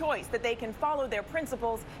this choice, that they can follow their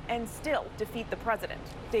principles and still defeat the president.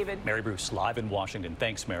 David? Mary Bruce, live in Washington.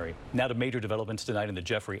 Thanks, Mary. Now to major developments tonight in the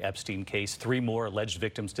Jeffrey Epstein case. 3 more alleged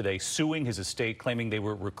victims today suing his estate, claiming they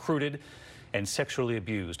were recruited and sexually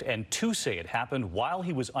abused. And 2 say it happened while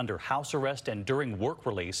he was under house arrest and during work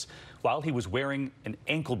release, while he was wearing an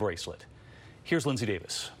ankle bracelet. Here's Lindsay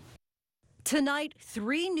Davis. Tonight,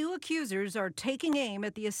 3 new accusers are taking aim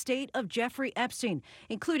at the estate of Jeffrey Epstein,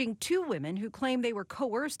 including 2 women who claim they were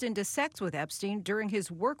coerced into sex with Epstein during his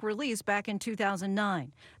work release back in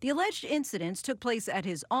 2009. The alleged incidents took place at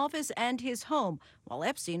his office and his home, while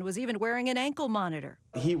Epstein was even wearing an ankle monitor.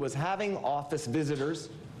 He was having office visitors,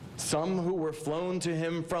 some who were flown to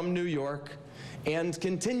him from New York, and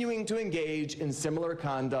continuing to engage in similar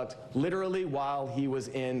conduct literally while he was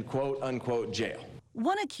in quote-unquote jail.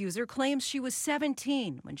 One accuser claims she was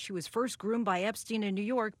 17 when she was first groomed by Epstein in New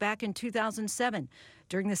York back in 2007.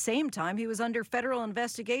 During the same time, he was under federal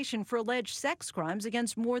investigation for alleged sex crimes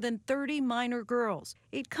against more than 30 minor girls.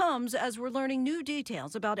 It comes as we're learning new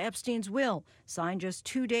details about Epstein's will, signed just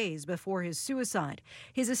 2 days before his suicide.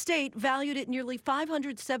 His estate, valued at nearly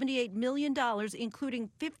 $578 million, including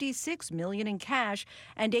 $56 million in cash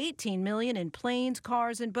and $18 million in planes,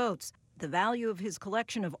 cars, and boats. The value of his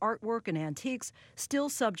collection of artwork and antiques still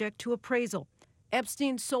subject to appraisal.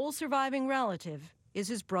 Epstein's sole surviving relative is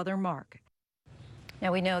his brother Mark.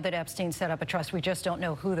 Now, we know that Epstein set up a trust. We just don't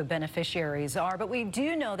know who the beneficiaries are, but we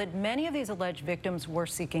do know that many of these alleged victims were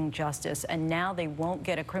seeking justice, and now they won't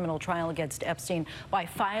get a criminal trial against Epstein by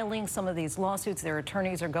filing some of these lawsuits. Their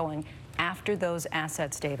attorneys are going after those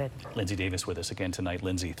assets, David. Lindsay Davis with us again tonight.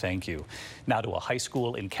 Lindsay, thank you. Now to a high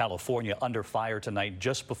school in California under fire tonight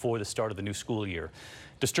just before the start of the new school year.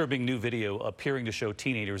 Disturbing new video appearing to show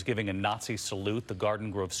teenagers giving a Nazi salute. The Garden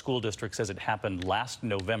Grove School District says it happened last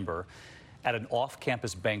November at an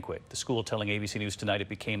off-campus banquet. The school telling ABC News Tonight it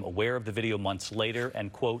became aware of the video months later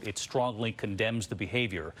and, quote, it strongly condemns the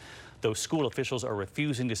behavior, though school officials are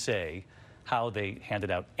refusing to say how they handed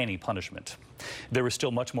out any punishment. There is still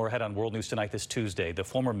much more ahead on World News Tonight this Tuesday. The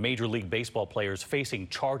former Major League Baseball players facing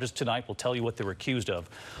charges tonight. Will tell you what they're accused of.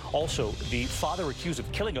 Also, the father accused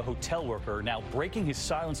of killing a hotel worker now breaking his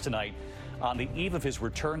silence tonight on the eve of his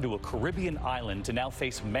return to a Caribbean island to now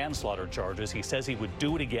face manslaughter charges. He says he would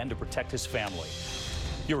do it again to protect his family.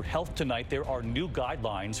 Your health tonight, there are new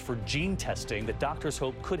guidelines for gene testing that doctors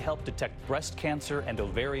hope could help detect breast cancer and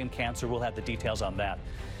ovarian cancer. We'll have the details on that.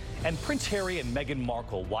 And Prince Harry and Meghan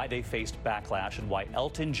Markle, why they faced backlash and why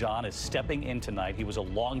Elton John is stepping in tonight. He was a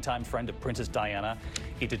longtime friend of Princess Diana.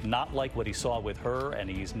 He did not like what he saw with her, and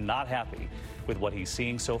he's not happy with what he's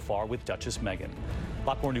seeing so far with Duchess Meghan. A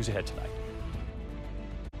lot more news ahead tonight.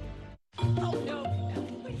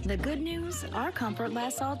 The good news, our comfort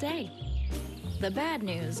lasts all day. The bad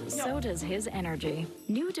news, so does his energy.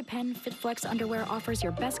 New Depend Fit Flex underwear offers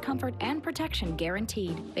your best comfort and protection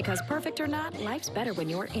guaranteed. Because perfect or not, life's better when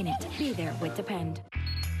you're in it. Be there with Depend.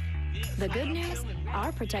 The good news,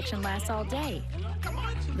 our protection lasts all day.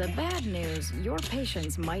 The bad news, your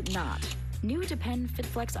patience might not. New Depend Fit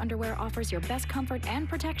Flex underwear offers your best comfort and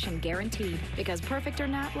protection guaranteed. Because perfect or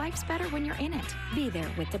not, life's better when you're in it. Be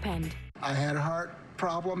there with Depend. I had a heart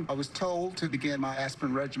problem. I was told to begin my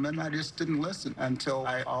aspirin regimen. I just didn't listen until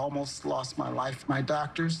I almost lost my life. My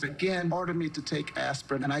doctors, again, ordered me to take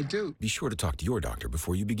aspirin, and I do. Be sure to talk to your doctor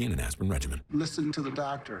before you begin an aspirin regimen. Listen to the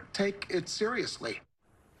doctor. Take it seriously.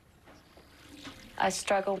 I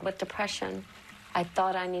struggled with depression. I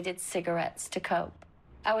thought I needed cigarettes to cope.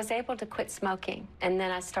 I was able to quit smoking, and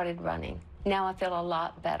then I started running. Now I feel a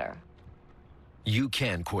lot better. You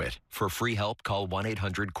can quit. For free help, call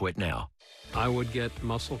 1-800-QUIT-NOW. I would get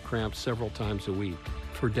muscle cramps several times a week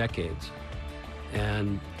for decades.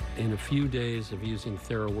 And in a few days of using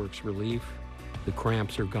TheraWorks Relief, the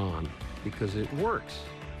cramps are gone because it works.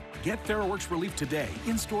 Get TheraWorks Relief today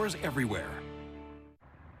in stores everywhere.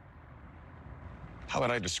 How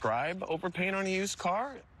would I describe overpaying on a used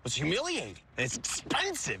car? It's humiliating. It's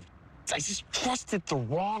expensive. I just trusted the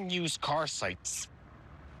wrong used car sites.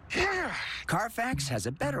 Carfax has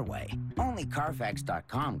a better way. Only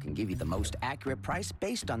Carfax.com can give you the most accurate price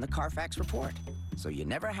based on the Carfax report. So you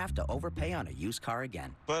never have to overpay on a used car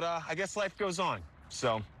again. But I guess life goes on.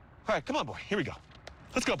 So, all right, come on, boy. Here we go.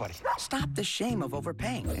 Let's go, buddy. Stop the shame of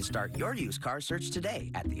overpaying and start your used car search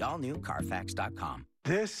today at the all-new Carfax.com.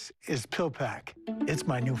 This is PillPack. It's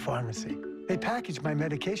my new pharmacy. They package my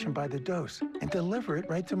medication by the dose and deliver it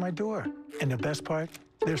right to my door. And the best part?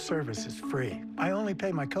 Their service is free. I only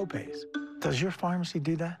pay my copays. Does your pharmacy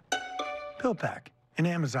do that? PillPack. an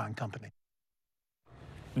Amazon company.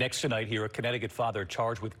 Next tonight here, a Connecticut father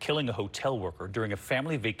charged with killing a hotel worker during a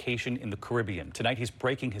family vacation in the Caribbean. Tonight, he's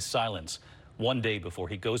breaking his silence one day before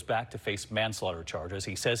he goes back to face manslaughter charges.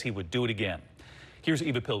 He says he would do it again. Here's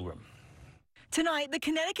Eva Pilgrim. Tonight, the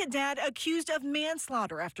Connecticut dad accused of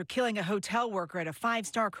manslaughter after killing a hotel worker at a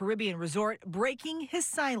five-star Caribbean resort, breaking his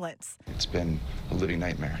silence. It's been a living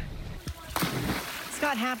nightmare.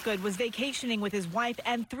 Scott Hapgood was vacationing with his wife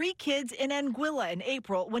and 3 kids in Anguilla in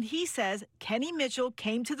April when he says Kenny Mitchell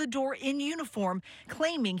came to the door in uniform,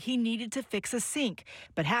 claiming he needed to fix a sink.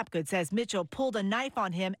 But Hapgood says Mitchell pulled a knife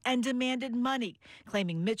on him and demanded money,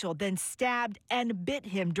 claiming Mitchell then stabbed and bit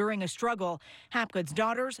him during a struggle. Hapgood's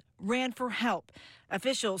daughters ran for help.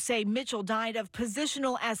 Officials say Mitchell died of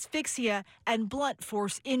positional asphyxia and blunt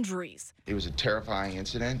force injuries. It was a terrifying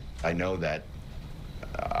incident. I know that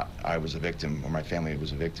I was a victim, or my family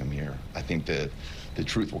was a victim here. I think the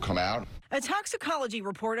truth will come out. A toxicology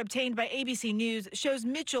report obtained by ABC News shows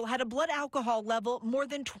Mitchell had a blood alcohol level more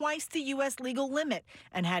than twice the U.S. legal limit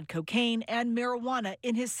and had cocaine and marijuana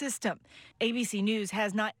in his system. ABC News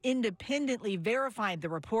has not independently verified the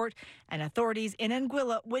report, and authorities in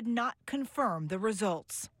Anguilla would not confirm the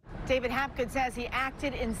results. David Hapgood says he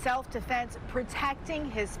acted in self-defense,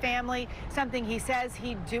 protecting his family, something he says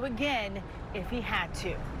he'd do again if he had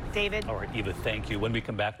to. David? All right, Eva, thank you. When we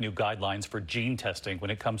come back, new guidelines for gene testing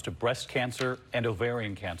when it comes to breast cancer and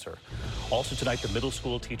ovarian cancer. Also tonight, the middle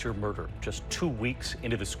school teacher murder, just 2 weeks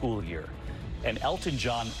into the school year. And Elton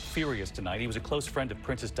John furious tonight. He was a close friend of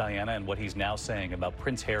Princess Diana and what he's now saying about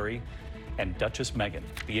Prince Harry and Duchess Meghan.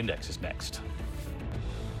 The Index is next.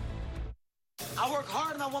 I work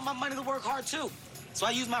hard and I want my money to work hard too. So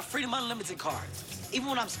I use my Freedom Unlimited card. Even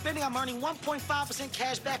when I'm spending, I'm earning 1.5%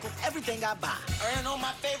 cash back on everything I buy. Earning on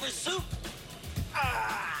my favorite suit.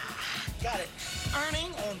 Got it.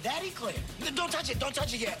 Earning on Daddy Clear. Don't touch it. Don't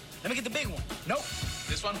touch it yet. Let me get the big one. Nope.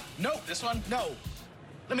 This one? Nope. This one? No.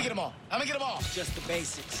 Let me get them all. I'm gonna get them all. Just the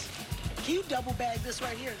basics. Can you double bag this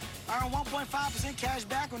right here? Earn 1.5% cash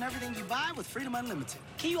back on everything you buy with Freedom Unlimited.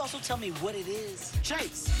 Can you also tell me what it is?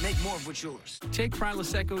 Chase, make more of what's yours. Take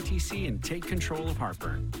Prilosec OTC and take control of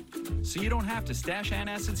heartburn. So you don't have to stash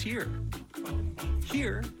antacids here,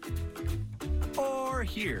 or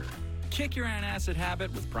here. Kick your antacid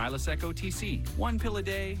habit with Prilosec OTC. 1 pill a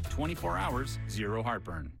day, 24 hours, 0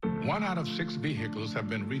 heartburn. 1 out of 6 vehicles have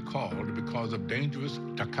been recalled because of dangerous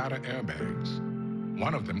Takata airbags.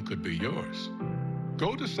 One of them could be yours.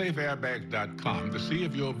 Go to safeairbags.com to see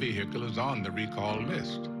if your vehicle is on the recall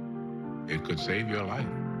list. It could save your life.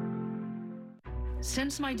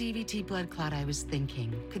 Since my DVT blood clot, I was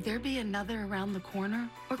thinking, could there be another around the corner?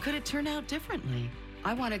 Or could it turn out differently?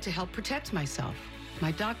 I wanted to help protect myself.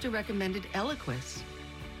 My doctor recommended Eliquis.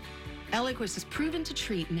 Eliquis is proven to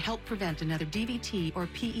treat and help prevent another DVT or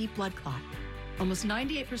PE blood clot. Almost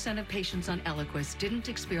 98% of patients on Eliquis didn't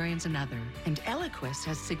experience another, and Eliquis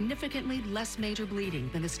has significantly less major bleeding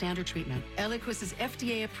than the standard treatment. Eliquis is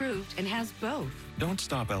FDA approved and has both. Don't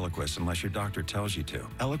stop Eliquis unless your doctor tells you to.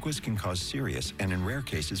 Eliquis can cause serious and, in rare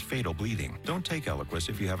cases, fatal bleeding. Don't take Eliquis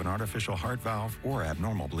if you have an artificial heart valve or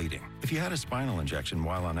abnormal bleeding. If you had a spinal injection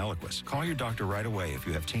while on Eliquis, call your doctor right away if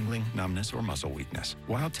you have tingling, numbness, or muscle weakness.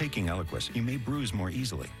 While taking Eliquis, you may bruise more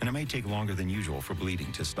easily, and it may take longer than usual for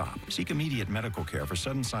bleeding to stop. Seek immediate medical care for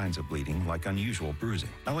sudden signs of bleeding like unusual bruising.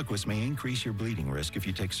 Eliquis may increase your bleeding risk if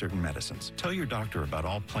you take certain medicines. Tell your doctor about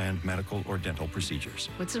all planned medical or dental procedures.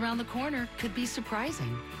 What's around the corner could be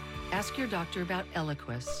surprising. Ask your doctor about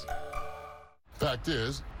Eliquis. Fact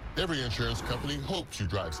is, every insurance company hopes you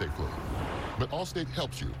drive safely. But Allstate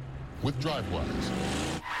helps you with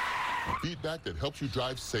DriveWise. Feedback that helps you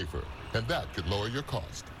drive safer, and that could lower your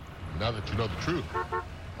cost. Now that you know the truth,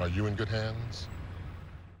 are you in good hands?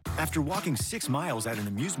 After walking 6 miles at an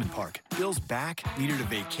amusement park, Bill's back needed a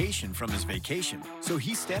vacation from his vacation. So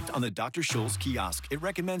he stepped on the Dr. Scholl's kiosk. It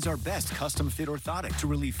recommends our best custom-fit orthotic to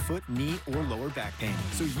relieve foot, knee, or lower back pain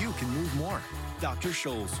so you can move more. Dr.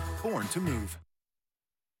 Scholl's, born to move.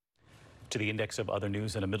 To the index of other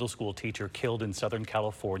news, and a middle school teacher killed in Southern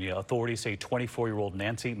California. Authorities say 24-year-old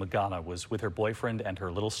Nancy Magana was with her boyfriend and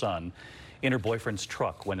her little son in her boyfriend's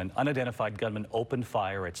truck when an unidentified gunman opened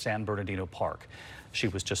fire at San Bernardino Park. She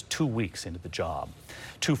was just 2 weeks into the job.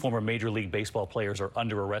 2 former Major League Baseball players are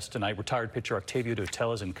under arrest tonight. Retired pitcher Octavio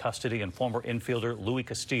Dotel is in custody, and former infielder Luis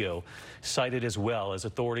Castillo cited as well, as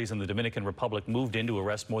authorities in the Dominican Republic moved in to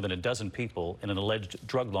arrest more than a dozen people in an alleged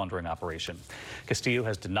drug laundering operation. Castillo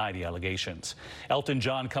has denied the allegations. Elton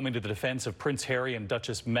John coming to the defense of Prince Harry and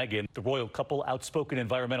Duchess Meghan. The royal couple, outspoken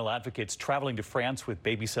environmental advocates, traveling to France with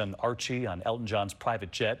baby son Archie on Elton John's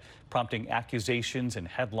private jet, prompting accusations and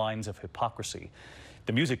headlines of hypocrisy.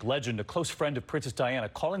 The music legend, a close friend of Princess Diana,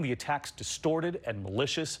 calling the attacks distorted and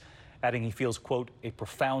malicious, adding he feels, quote, a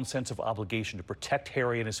profound sense of obligation to protect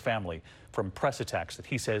Harry and his family from press attacks that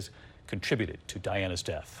he says contributed to Diana's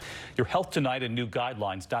death. Your Health Tonight and new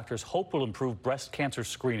guidelines doctors hope will improve breast cancer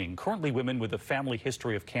screening. Currently, women with a family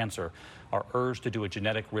history of cancer are urged to do a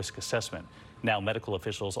genetic risk assessment. Now, medical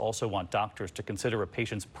officials also want doctors to consider a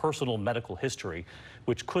patient's personal medical history,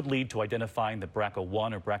 which could lead to identifying the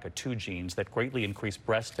BRCA1 or BRCA2 genes that greatly increase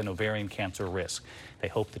breast and ovarian cancer risk. They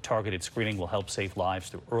hope the targeted screening will help save lives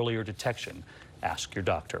through earlier detection. Ask your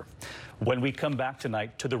doctor. When we come back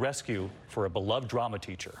tonight, to the rescue for a beloved drama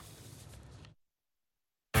teacher.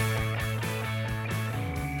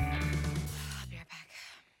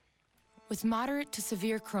 With moderate to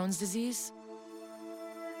severe Crohn's disease,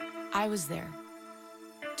 I was there.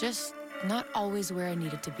 Just not always where I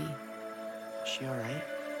needed to be. Is she all right?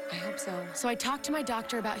 I hope so. So I talked to my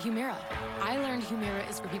doctor about Humira. I learned Humira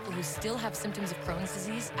is for people who still have symptoms of Crohn's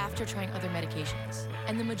disease after trying other medications.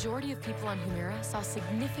 And the majority of people on Humira saw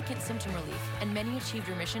significant symptom relief, and many achieved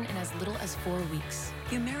remission in as little as 4 weeks.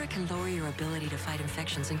 Humira can lower your ability to fight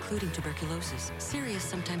infections, including tuberculosis. Serious,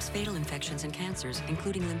 sometimes fatal infections and cancers,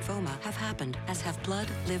 including lymphoma, have happened, as have blood,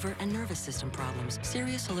 liver, and nervous system problems,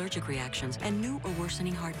 serious allergic reactions, and new or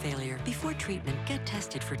worsening heart failure. Before treatment, get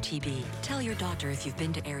tested for TB. Tell your doctor if you've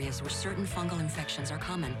been to areas where certain fungal infections are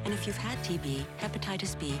common, and if you've had TB,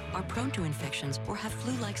 hepatitis B, are prone to infections, or have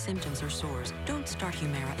flu-like symptoms or sores. Don't start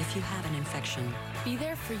Humira if you have an infection. Be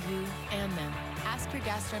there for you and them. Ask your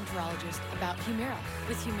gastroenterologist about Humira.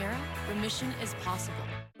 With Humira, remission is possible.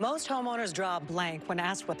 Most homeowners draw a blank when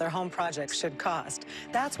asked what their home projects should cost.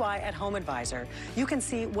 That's why at Home Advisor, you can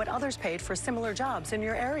see what others paid for similar jobs in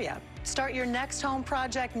your area. Start your next home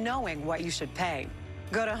project knowing what you should pay.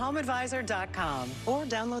 Go to homeadvisor.com or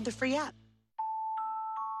download the free app.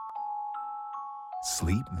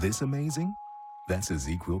 Sleep this amazing? That's a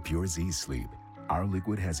ZzzQuil Pure Z Sleep. Our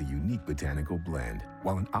liquid has a unique botanical blend,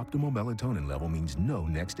 while an optimal melatonin level means no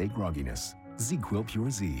next-day grogginess. ZzzQuil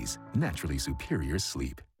Pure Z's, naturally superior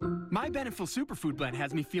sleep. My Beneful Superfood Blend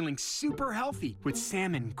has me feeling super healthy with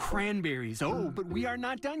salmon, cranberries. Oh, but we are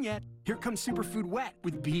not done yet. Here comes Superfood Wet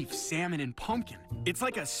with beef, salmon, and pumpkin. It's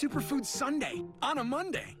like a superfood sundae on a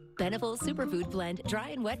Monday. Beneful Superfood Blend, dry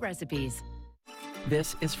and wet recipes.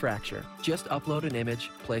 This is Fracture. Just upload an image,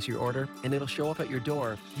 place your order, and it'll show up at your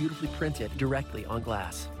door, beautifully printed directly on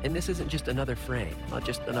glass. And this isn't just another frame, not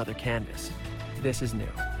just another canvas. This is new.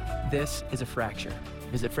 This is a Fracture.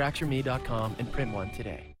 Visit FractureMe.com and print one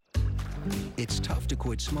today. It's tough to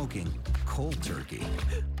quit smoking cold turkey.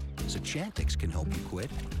 So Chantix can help you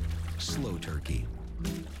quit slow turkey.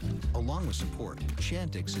 Along with support,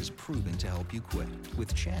 Chantix is proven to help you quit.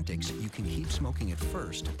 With Chantix, you can keep smoking at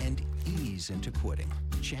first and ease into quitting.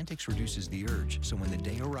 Chantix reduces the urge, so when the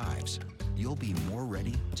day arrives, you'll be more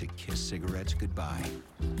ready to kiss cigarettes goodbye.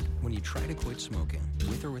 When you try to quit smoking,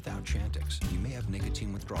 with or without Chantix, you may have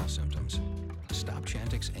nicotine withdrawal symptoms. Stop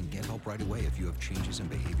Chantix and get help right away if you have changes in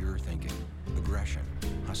behavior or thinking, aggression,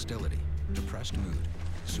 hostility, depressed mood,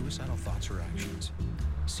 suicidal thoughts or actions,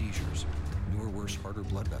 seizures, new or worse heart or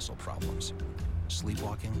blood vessel problems,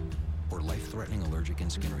 sleepwalking, or life-threatening allergic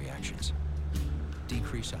and skin reactions.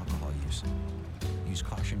 Decrease alcohol use. Use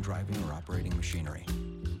caution driving or operating machinery.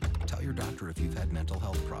 Tell your doctor if you've had mental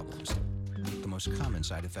health problems. The most common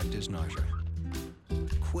side effect is nausea.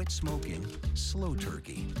 Quit smoking slow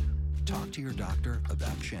turkey. Talk to your doctor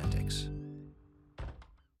about Chantix.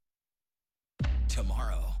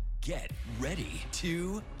 Tomorrow, get ready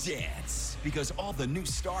to dance, because all the new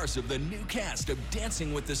stars of the new cast of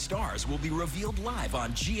Dancing with the Stars will be revealed live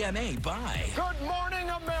on GMA by Good Morning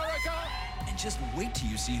America! And just wait till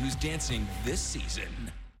you see who's dancing this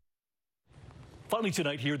season. Finally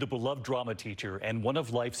tonight, hear the beloved drama teacher and one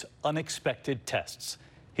of life's unexpected tests.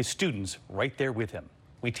 His students right there with him.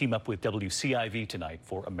 We team up with WCIV tonight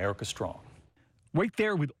for America Strong. Right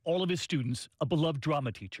there with all of his students, a beloved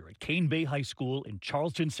drama teacher at Cane Bay High School in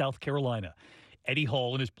Charleston, South Carolina. Eddie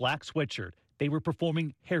Hall in his black sweatshirt, they were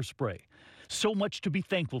performing Hairspray. So much to be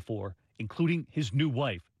thankful for, including his new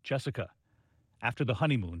wife, Jessica. After the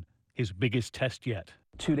honeymoon, his biggest test yet.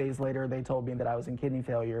 2 days later, they told me that I was in kidney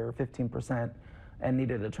failure, 15%, and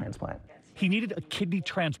needed a transplant. He needed a kidney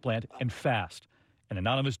transplant and fast. An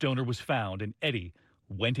anonymous donor was found, and Eddie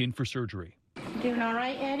went in for surgery. Doing all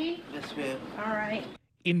right, Eddie? Yes, ma'am. All right.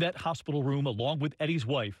 In that hospital room, along with Eddie's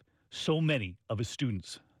wife, so many of his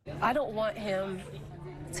students. I don't want him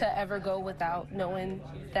to ever go without knowing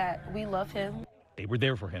that we love him. They were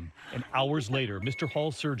there for him, and hours later, Mr.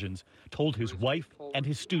 Hall's surgeons told his wife and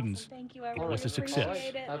his students it was a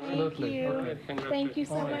success. Absolutely. Thank you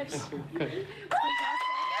so much. It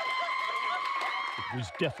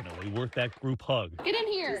was definitely worth that group hug. Get in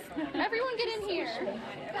here. Everyone get in here.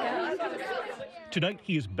 Tonight,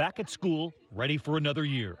 he is back at school, ready for another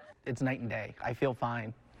year. It's night and day. I feel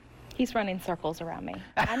fine. He's running circles around me.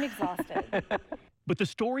 I'm exhausted. But the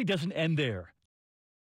story doesn't end there.